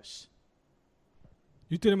selfish.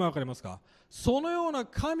 言ってるの分かりますか？そのような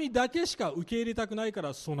神だけしか受け入れたくないか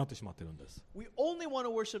らそうなってしまっているんです。We only want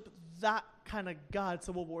to worship that kind of God,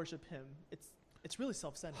 so we'll worship Him. It's really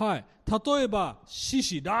self-centered. はい、例えば獅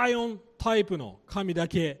子、ライオンタイプの神だ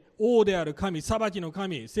け、王である神、裁きの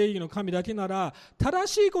神、正義の神だけなら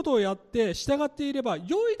正しいことをやって従っていれば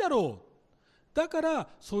良いだろう。だから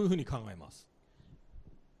そういうふうに考えます。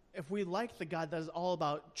If we like the God that is all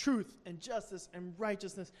about truth and justice and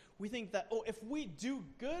righteousness, we think that, oh, if we do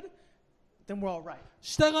good, then we're all right.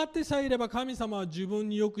 従ってさえいれば神様は自分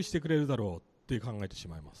に良くしてくれるだろうって考えてし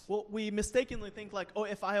まいます。Well, we mistakenly think like, oh,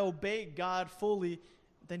 if I obey God fully,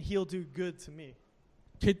 then He'll do good to me.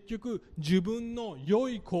 結局自分の良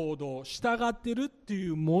い行動、従ってるってい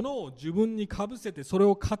うものを自分にかぶせて、それ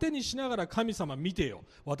を糧にしながら神様見てよ、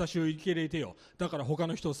私を受け入れてよ、だから他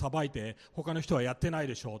の人を裁いて他の人はやってない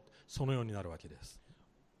でしょ、そのようになるわけです。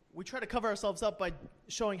We try to cover ourselves up by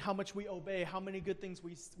showing how much we obey, how many good things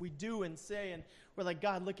we do and say, and we're like,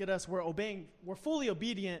 God, look at us, we're obeying, we're fully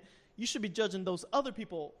obedient. You should be judging those other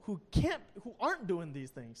people who aren't doing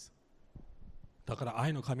these things. だから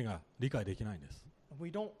愛の神が理解できないんです。We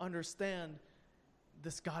don't understand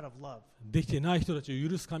this God of love. できてない人たちを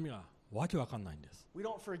許す神はわけわかんないんです。We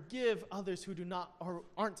don't forgive others who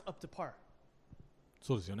aren't up to par.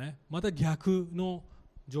 そうですよね。また逆の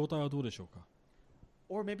状態はどうでしょうか。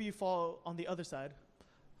Or maybe you fall on the other side.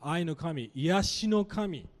 愛の神、癒しの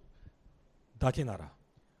神だけなら、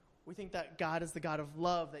We think that God is the God of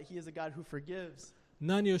love, that He is a God who forgives.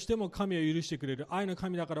 何をしても神を許してくれる愛の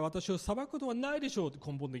神だから私を裁くことはないでしょうと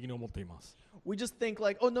根本的に思っています。We just think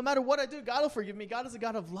like, oh, no matter what I do, God will forgive me. God is a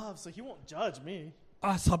God of love, so He won't judge me.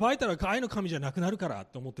 裁いたら愛の神じゃなくなるから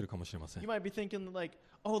と思ってるかもしれません。 You might be thinking like,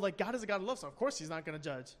 oh, like God is a God of love, so of course He's not going to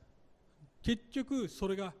judge. 結局そ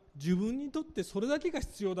れが自分にとってそれだけが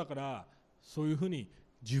必要だから、そういうふうに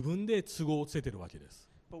自分で都合をつけてるわけです。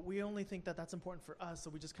But we only think that that's important for us,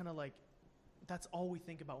 so we just kind of like, that's all we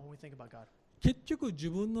think about when we think about God. 結局自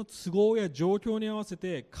分の都合や状況に合わせ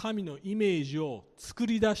て神のイメージを作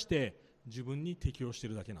り出して自分に適応して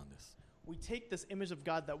いるだけなんです。We take this image of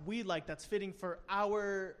God that we like, that's fitting for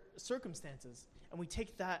our circumstances, and we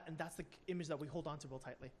take that, and that's the image that we hold on to real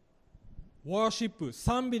tightly. ワーシップ、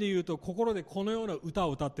賛美で言うと心でこのような歌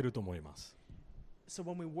を歌っていると思います。So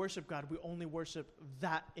when we worship God, we only worship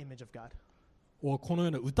that image of God. このよ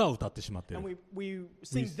うな歌を歌ってしまってい And る。 we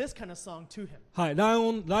sing this kind of song to Him. はい、ラ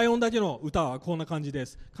イオンだけの歌はこんな感じで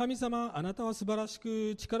す。神様、あなたは素晴らし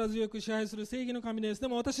く力強く支配する正義の神です。で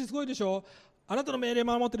も私すごいでしょ。あなたの命令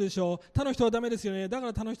守ってるでしょ。他の人はダメですよね。だか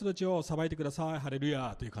ら他の人たちを裁いてください。ハレル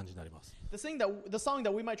ヤという感じになります。The song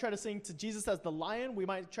that we might try to sing to Jesus as the lion, we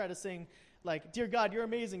might try to sing like, Dear God, you're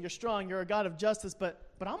amazing, you're strong, you're a God of justice, but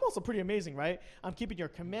I'm also pretty amazing, right? I'm keeping your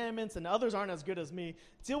commandments, and others aren't as good as me.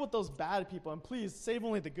 Deal with those bad people, and please save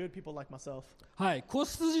only the good people like myself. はい、子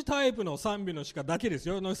羊タイプの賛美の仕方だけです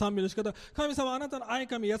よ。賛美の仕方。神様、あなたの愛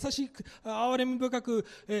神、優しく、憐れみ深く、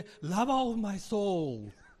Lover of my soul。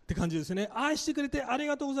って感じですね。愛してくれてあり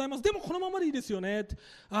がとうございます。でもこのままでいいですよね。ち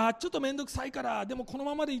ょっと面倒くさいから、でもこの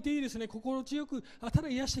ままでいていいですね。心地よく、ただ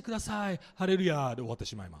癒してください。ハレルヤで終わって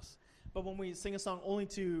しまいます。But when we sing a song only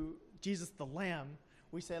to Jesus the Lamb,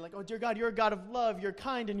 we say like, oh, dear God, you're a God of love. You're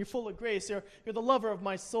kind and you're full of grace. You're the lover of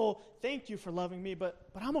my soul. Thank you for loving me, but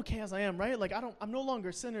I'm okay as I am, right? Like I'm no longer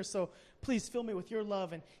a sinner, so please fill me with your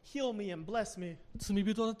love and heal me and bless me. 罪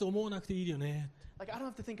人だって思わなくていいよね。Like I don't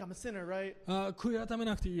have to think I'm a sinner, right? 悔い改め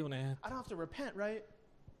なくていいよね。 I don't have to repent, right?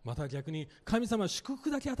 また逆に神様祝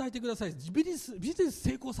福だけ与えてください。ビジネス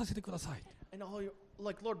成功させてください。And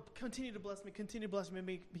like, Lord, continue to bless me,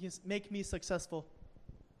 make me successful.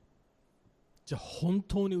 じゃあ本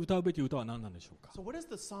当に歌うべき歌は何なんでしょうか。 So what is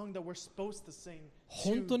the song that we're supposed to sing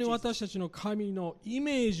本 to 当に Jesus? 私たちの神のイ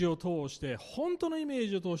メージを通して、本当のイメー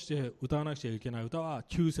ジを通して歌わなくちゃいけない歌は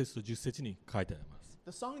9節と10節に書いてあります。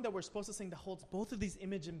The song that we're supposed to sing that holds both of these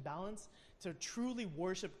image and balance to truly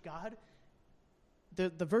worship God,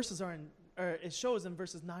 the verses it shows in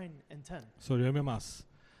verses 9 and 10. それを読めます。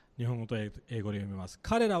日本語と英語で読みます。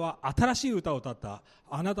彼らは新しい歌を歌った。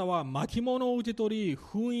あなたは巻物を受け取り、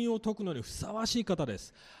封印を解くのにふさわしい方で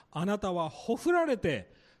す。あなたはほふられ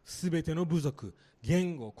て、すべての部族、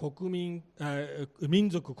言語、民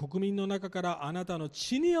族、国民の中からあなたの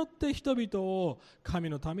血によって人々を神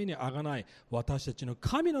のためにあがない。私たちの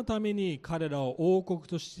神のために彼らを王国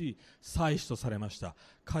とし、祭司とされました。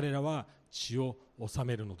彼らは血を治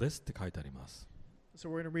めるのですって書いてあります。So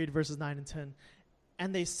we're going to read verses 9 and 10.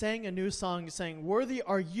 And they sang a new song, saying, Worthy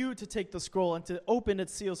are you to take the scroll and to open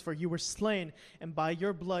its seals, for you were slain, and by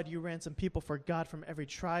your blood you ransomed people for God from every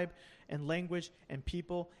tribe and language and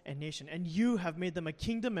people and nation. And you have made them a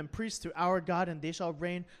kingdom and priests to our God, and they shall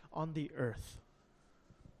reign on the earth.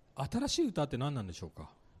 新しい歌って何なんでしょうか。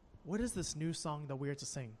 What is this new song that we are to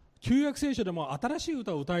sing? 旧約聖書でも新しい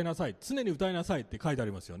歌を歌いなさい、常に歌いなさいって書いてあ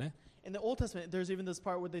りますよね。In the Old Testament, there's even this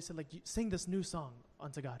part where they said, like, sing this new song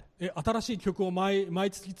unto God. 新しい曲を毎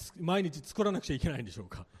日作らなくちゃいけないんでしょう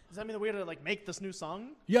か。 Does that mean that we got to like make this new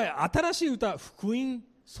song? いやいや、新しい歌、福音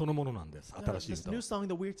そのものなんです。 No, 新しい this 歌は new song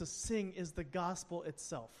that we're to sing is the gospel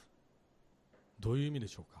itself. どういう意味で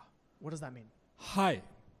しょうか。 What does that mean? はい、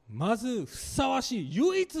まずふさわしい、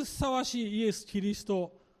唯一ふさわしいイエス・キリス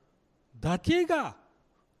トだけが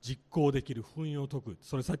実行できる福音を説く。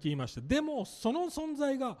それさっき言いました。でもその存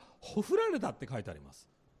在がほふられたって書いてあります。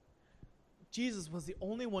 Jesus was the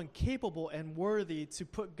only one capable and worthy to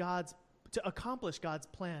accomplish God's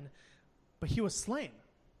plan, but he was slain.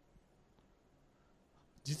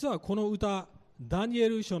 実はこの歌、ダニエ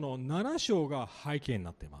ル書の7章が背景にな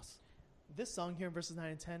っています。 This song here in verses 9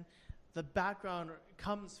 and 10, the background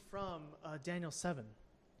comes from Daniel 7.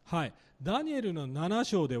 はい、ダニエルの7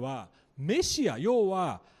章ではメシア、要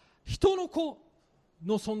は人の子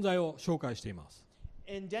の存在を紹介しています。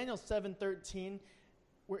 In Daniel 7:13,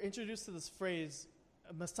 we're introduced to this phrase,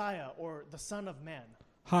 Messiah, or the Son of Man.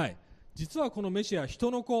 はい、実はこのメシア、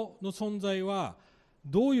人の子の存在は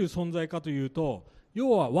どういう存在かというと、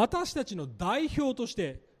要は私たちの代表とし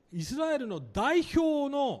て、イスラエルの代表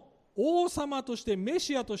の王様として、メ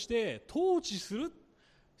シアとして統治する、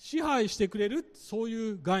支配してくれる、そう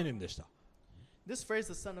いう概念でした。 This phrase,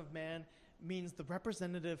 the Son of Man, means the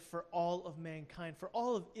representative for all of mankind, for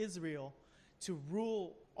all of Israel, to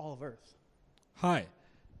rule all of earth. はい、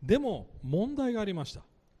でも問題がありました。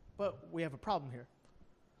 But we have a problem here.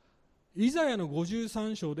 イザヤの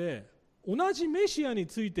53章で同じメシアに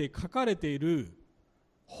ついて書かれている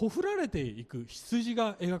ほふられていく羊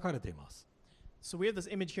が描かれています。 So we have this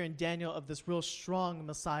image here in Daniel of this real strong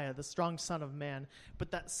Messiah, the strong Son of Man. But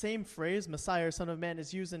that same phrase, Messiah or Son of Man,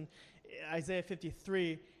 is used in Isaiah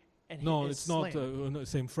 53, and No, he is it's not slain. the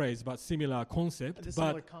same phrase, but similar concept, The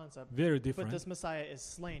similar but concept. very But different. this Messiah is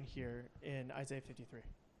slain here in Isaiah 53.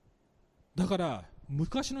 だから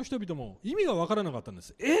昔の人々も意味が分からなかったんで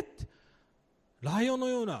す。ライオンの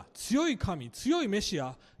ような強い神、強いメシ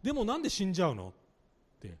ア、でもなんで死んじゃうの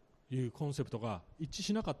っていうコンセプトが一致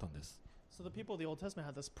しなかったんです。 So the people of the Old Testament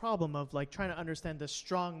had this problem of like trying to understand this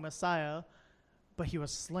strong Messiah, but he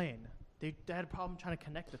was slain. They had a problem trying to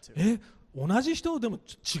connect the two. 同じ人でも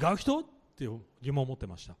違う人って疑問を持って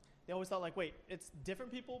ました。 They always thought like, wait, it's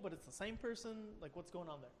different people, but it's the same person. Like, what's going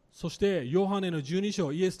on there? そしてヨハネの12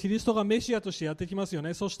章、イエス・キリストがメシアとしてやってきますよ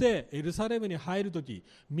ね。そしてエルサレムに入るとき、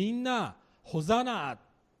みんなホザナって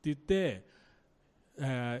言って、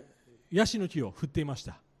ヤシの木を振っていまし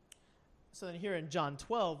た。 So then here in John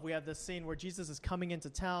 12, we have this scene where Jesus is coming into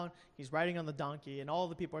town. He's riding on the donkey, and all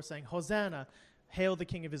the people are saying, Hosanna, hail the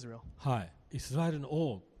King of Israel. はい、イスラエルの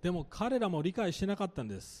王。でも彼らも理解してなかったん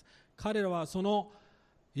です。彼らはその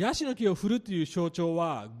ヤシの木を振るという象徴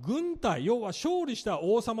は軍隊、要は勝利した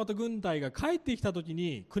王様と軍隊が帰ってきたとき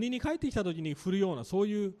に、国に帰ってきたときに振るようなそう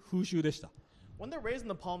いう風習でした。 When they're raising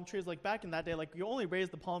the palm trees, like back in that day, like you only raise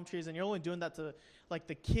the palm trees and you're only doing that to like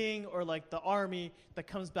the king or like the army that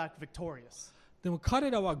comes back victorious. でも彼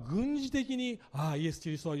らは軍事的に、イエス・キ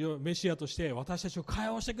リストはメシアとして私たちを解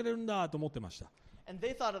放してくれるんだと思ってました。 And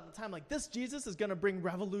they thought at the time, like, this Jesus is going to bring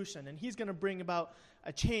revolution and he's going to bring about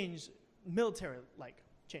a change, military-like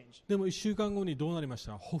change. でも1週間後にどうなりまし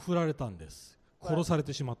た？ほふられたんです。殺され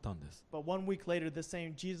てしまったんです。 But 1 week later, the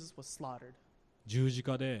same Jesus was slaughtered. 十字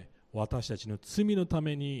架で私たちの罪のた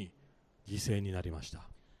めに犠牲になりました。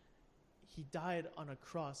 He died on a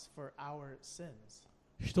cross for our sins.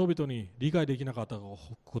 人々に理解できなかった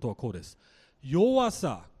ことはこうです。弱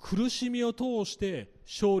さ、苦しみを通して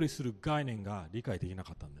勝利する概念が理解できな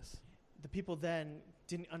かったんです。 The people then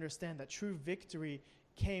didn't understand that true victory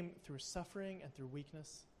came through suffering and through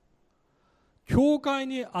weakness. 教会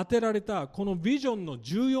に当てられたこのビジョンの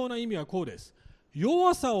重要な意味はこうです。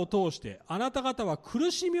弱さを通して、あなた方は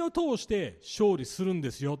苦しみを通して勝利するん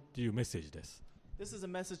ですよっていうメッセージです。 This is a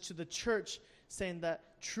message to the church saying that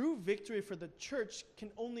true victory for the church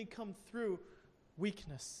can only come through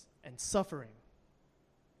weakness and suffering.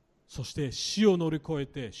 そして死を乗り越え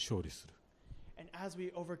て勝利する。 And as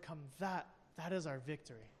we overcome that, that is our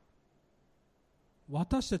victory.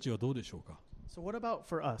 私たちはどうでしょうか？ So what about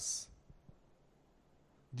for us?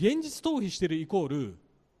 現実逃避しているイコール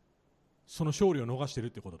その勝利を逃してい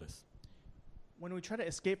るということです。When we try to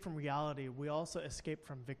escape from reality, we also escape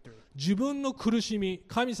from victory. 自分の苦しみ、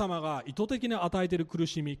神様が意図的に与えている苦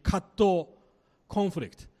しみ、葛藤、コンフリ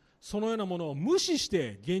クト、そのようなものを無視し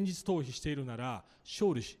て現実逃避しているなら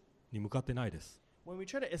勝利に向かってないです。When we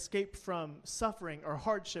try to escape from suffering or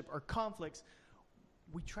hardship or conflicts,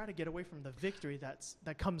 we try to get away from the victory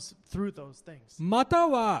that comes through those things. また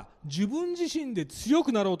は自分自身で強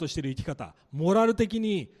くなろうとしている生き方、モラル的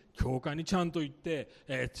に教会にちゃんと行って、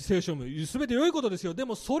聖書も全て良いことですよ。で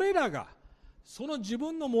もそれらがその自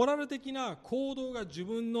分のモラル的な行動が自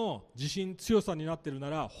分の自信強さになっているな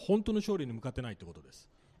ら本当の勝利に向かってないということです。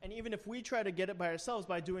And even if we try to get it by ourselves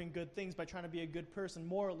by doing good things, by trying to be a good person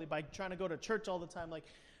morally, by trying to go to church all the time, like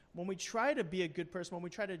when we try to be a good person, when we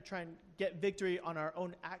try and get victory on our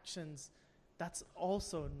own actions, that's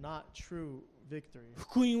also not true victory.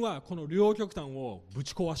 福音はこの両極端をぶ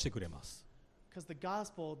ち壊してくれます。Because the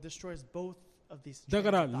gospel destroys both of these. だか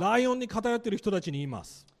らライオンに偏っている人たちに言いま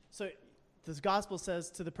す。So this gospel says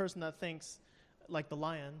to the person that thinks like the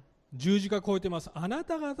lion, 十字架超えてます。あな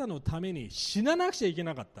た方のために死ななくちゃいけ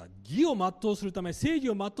なかった。義を全うするため、正義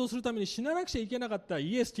を全うするために死ななくちゃいけなかった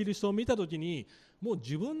イエス・キリストを見たときに、もう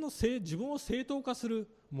自分を正当化する、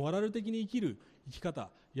モラル的に生きる生き方、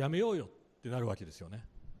やめようよってなるわけですよね。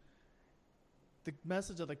The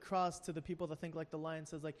message of the cross to the people that think like the lion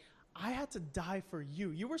says, like, I had to die for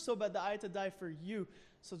you. You were so bad that I had to die for you.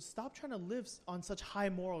 So stop trying to live on such high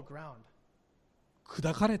moral ground.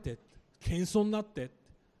 砕かれて、謙遜になって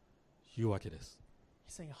いうわけです。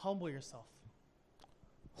He's saying, humble yourself.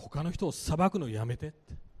 他の人を裁くのやめて。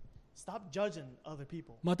Stop judging other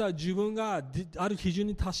people. また自分がある基準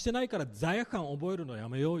に達してないから罪悪感を覚えるのや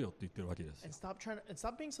めようよって言ってるわけです。And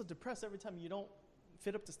stop being so depressed every time you don't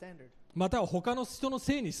fit up to standard. また他の人の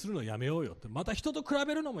せいにするのやめようよって。また人と比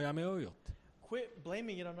べるのもやめようよって。Quit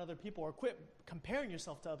blaming it on other people or quit comparing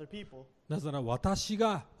yourself to other people. なぜなら私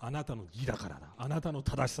があなたの義だからだ。あなたの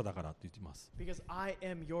正しさだからって言っています。Because I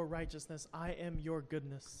am your righteousness. I am your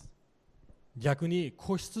goodness. 逆に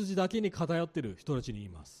子羊だけに偏っている人たちに言い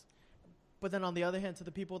ます。But then on the other hand, to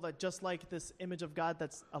the people that just like this image of God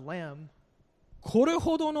that's a lamb, これ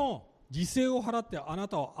ほどの犠牲を払ってあな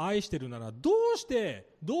たを愛しているならどうし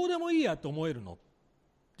てどうでもいいやと思えるのって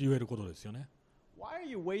言えることですよね。Why are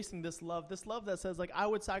you wasting this love that says like I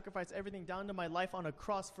would sacrifice everything down to my life on a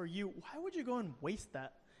cross for you? Why would you go and waste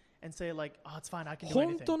that and say like, oh, it's fine, I can do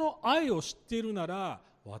本 anything? 当の愛を知っているなら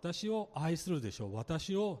私を愛するでしょう。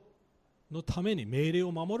私のために命令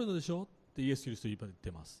を守るのでしょうってイエス・キリスト言っ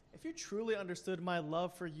てます。If you truly understood my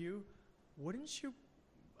love for you, wouldn't you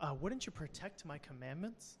protect my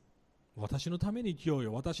commandments? 私のために生きよう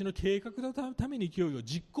よ。私の計画のために生きようよ。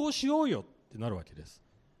実行しようよってなるわけです。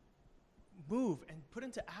Move and put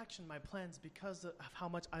into action my plans because of how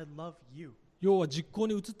much I love you. 要は実行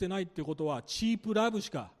に移ってないってことはチープラブ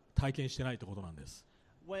しか体験してないってことなんです。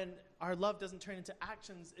When our love doesn't turn into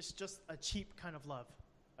actions, it's just a cheap kind of love,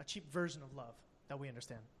 a cheap version of love that we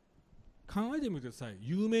understand. 考えてみてください。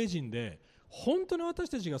有名人で本当に私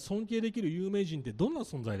たちが尊敬できる有名人ってどんな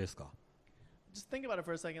存在ですか？ Just think about it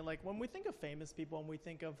for a second. Like when we think of famous people and we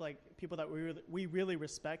think of like people that we really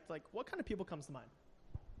respect, like what kind of people comes to mind?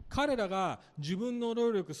 彼らが自分の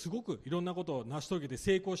能力すごくいろんなことを成し遂げて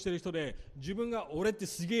成功している人で、自分が俺って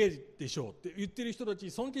すげえでしょうって言ってる人たち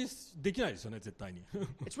尊敬できないですよね、絶対に。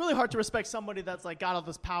It's really hard to respect somebody that's like got all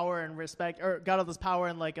this power and respect, or got all this power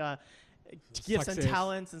and like gifts and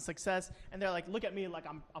talents and success, and they're like, look at me, like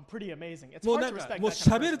I'm pretty amazing. It's もう hard な to んか respect もう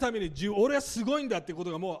that kind 喋 of るために俺はすごいんだってこ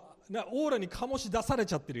とがもうオーラに醸し出され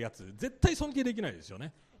ちゃってるやつ、絶対尊敬できないですよ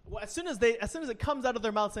ね。person. Well, as soon as it comes out of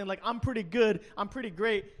their mouth saying like I'm pretty good, I'm pretty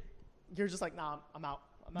great, you're just like, nah, I'm out.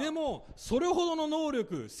 でもそれほどの能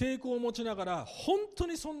力成功を持ちながら本当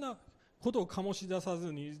にそんなことを醸し出さ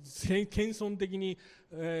ずに謙遜的に、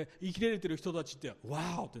生きれてる人たちってワ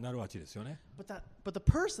ーオってなるわけですよね。But the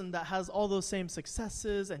person that has all those same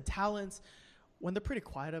successes and talents, when they're pretty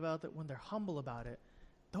quiet about it, when they're humble about it,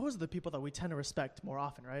 those are the people that we tend to respect more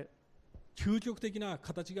often, right? 究極的な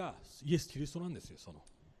形がイエス・キリストなんですよ。その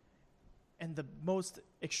And the most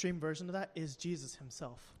extreme version of that is Jesus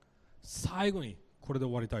himself. 最後にこれで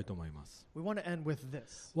終わりたいと思います。We want to end with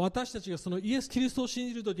this. 私たちがそのイエス・キリストを信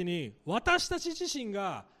じるときに私たち自身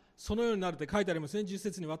がそのようになるって書いてありますね。10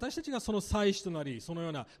節に私たちがその祭司となりそのよ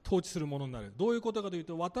うな統治するものになる。どういうことかという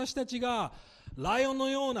と、私たちがライオンの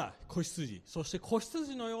ような子羊、そして子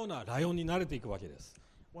羊のようなライオンに慣れていくわけです。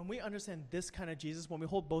When we understand this kind of Jesus, when we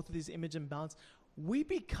hold both of these image and balance, we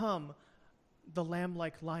become the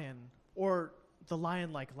lamb-like lion or the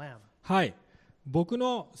lion-like lamb. はい。僕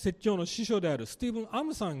の説教の師匠であるスティーブン・ア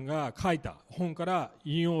ムさんが書いた本から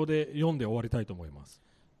引用で読んで終わりたいと思います。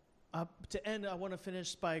To end, I want to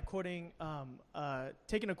finish by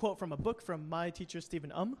taking a quote from a book from my teacher,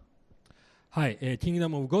 Stephen Um. はい、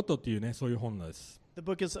Kingdom of God っていうね、そういう本です。The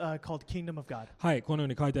book is called Kingdom of God. はい、このよう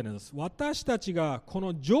に書いてあります。私たちがこ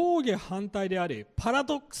の上下反対であり、パラ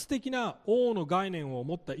ドックス的な王の概念を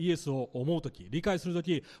持ったイエスを思うとき、理解すると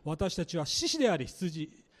き、私たちは獅子であり羊、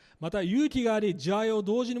また勇気があり、慈愛を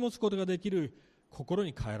同時に持つことができる心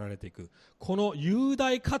に変えられていく。この雄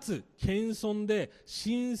大かつ謙遜で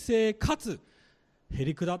神聖かつへ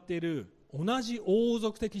り下っている同じ王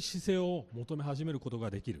族的姿勢を求め始めることが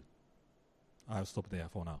できる。I'll stop there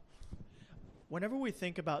for now. Whenever we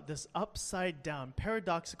think about this upside down,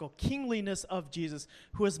 paradoxical kingliness of Jesus,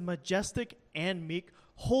 who is majestic and meek,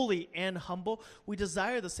 holy and humble, we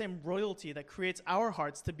desire the same royalty that creates our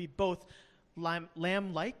hearts to be both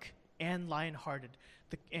lamb-like and lion-hearted,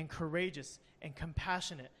 and courageous and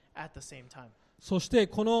compassionate at the same time. そして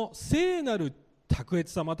この聖なる卓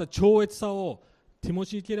越さまた超越さをティモ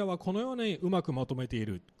シー・ケラーはこのようにうまくまとめてい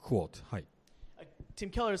るクォート、はい、Tim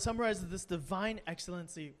Keller summarizes this divine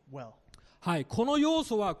excellency well. はい、この要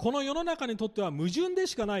素はこの世の中にとっては矛盾で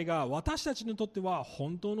しかないが私たちにとっては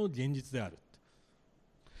本当の現実である。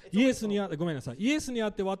イエスにあ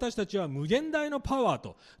って私たちは無限大のパワー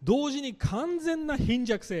と同時に完全な貧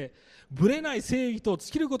弱性、ぶれない正義と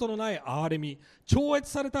尽きることのない憐れみ、超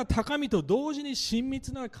越された高みと同時に親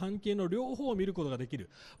密な関係の両方を見ることができる。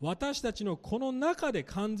私たちのこの中で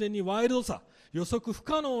完全にワイルドさ、予測不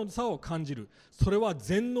可能さを感じる。それは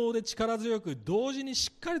全能で力強く同時に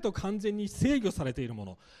しっかりと完全に制御されているも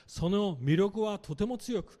の。その魅力はとても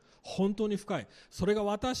強く本当に深い。それが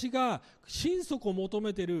私が心底求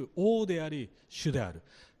めている王であり主である。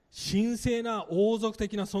神聖な王族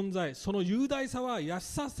的な存在、その雄大さは優し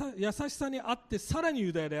さにあってさらに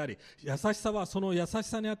雄大であり、優しさはその優し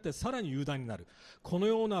さにあってさらに雄大になる。この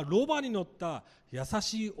ようなロバに乗った優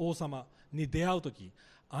しい王様に出会うとき、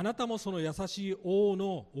あなたもその優しい王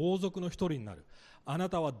の王族の一人になる。あな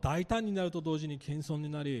たは大胆になると同時に謙遜に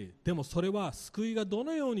なり、でもそれは救いがど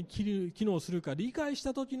のように機能するか理解し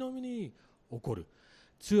た時のみに起こる。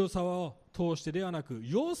強さを通してではなく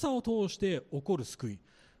弱さを通して起こる救い。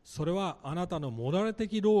それはあなたのモラル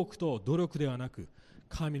的労苦と努力ではなく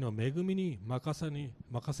神の恵みに任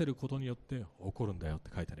せることによって起こるんだよっ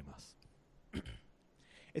て書いてあります。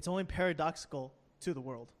It's only paradoxical to the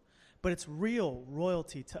world.But it's real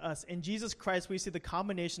royalty to us. In Jesus Christ, we see the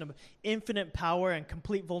combination of infinite power and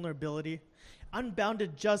complete vulnerability,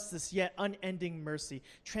 unbounded justice yet unending mercy,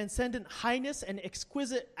 transcendent highness and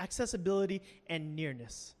exquisite accessibility and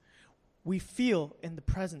nearness. We feel in the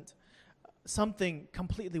present something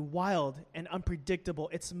completely wild and unpredictable.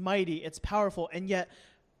 It's mighty, it's powerful, and yet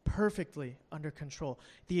perfectly under control.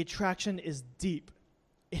 The attraction is deep.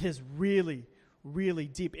 It is really, really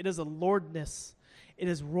deep. It is a lordness.It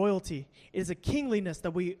is royalty. It is a kingliness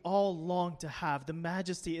that we all long to have. The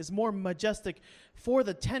majesty is more majestic for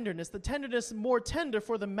the tenderness more tender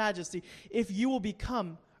for the majesty. If you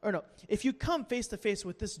come face to face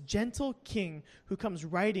with this gentle king who comes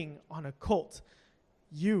riding on a colt,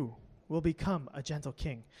 you will become a gentle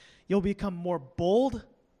king. You'll become more bold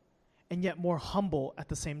and yet more humble at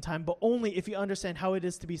the same time, but only if you understand how it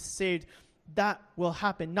is to be saved. That will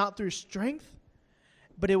happen not through strength,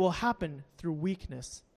 but it will happen through weakness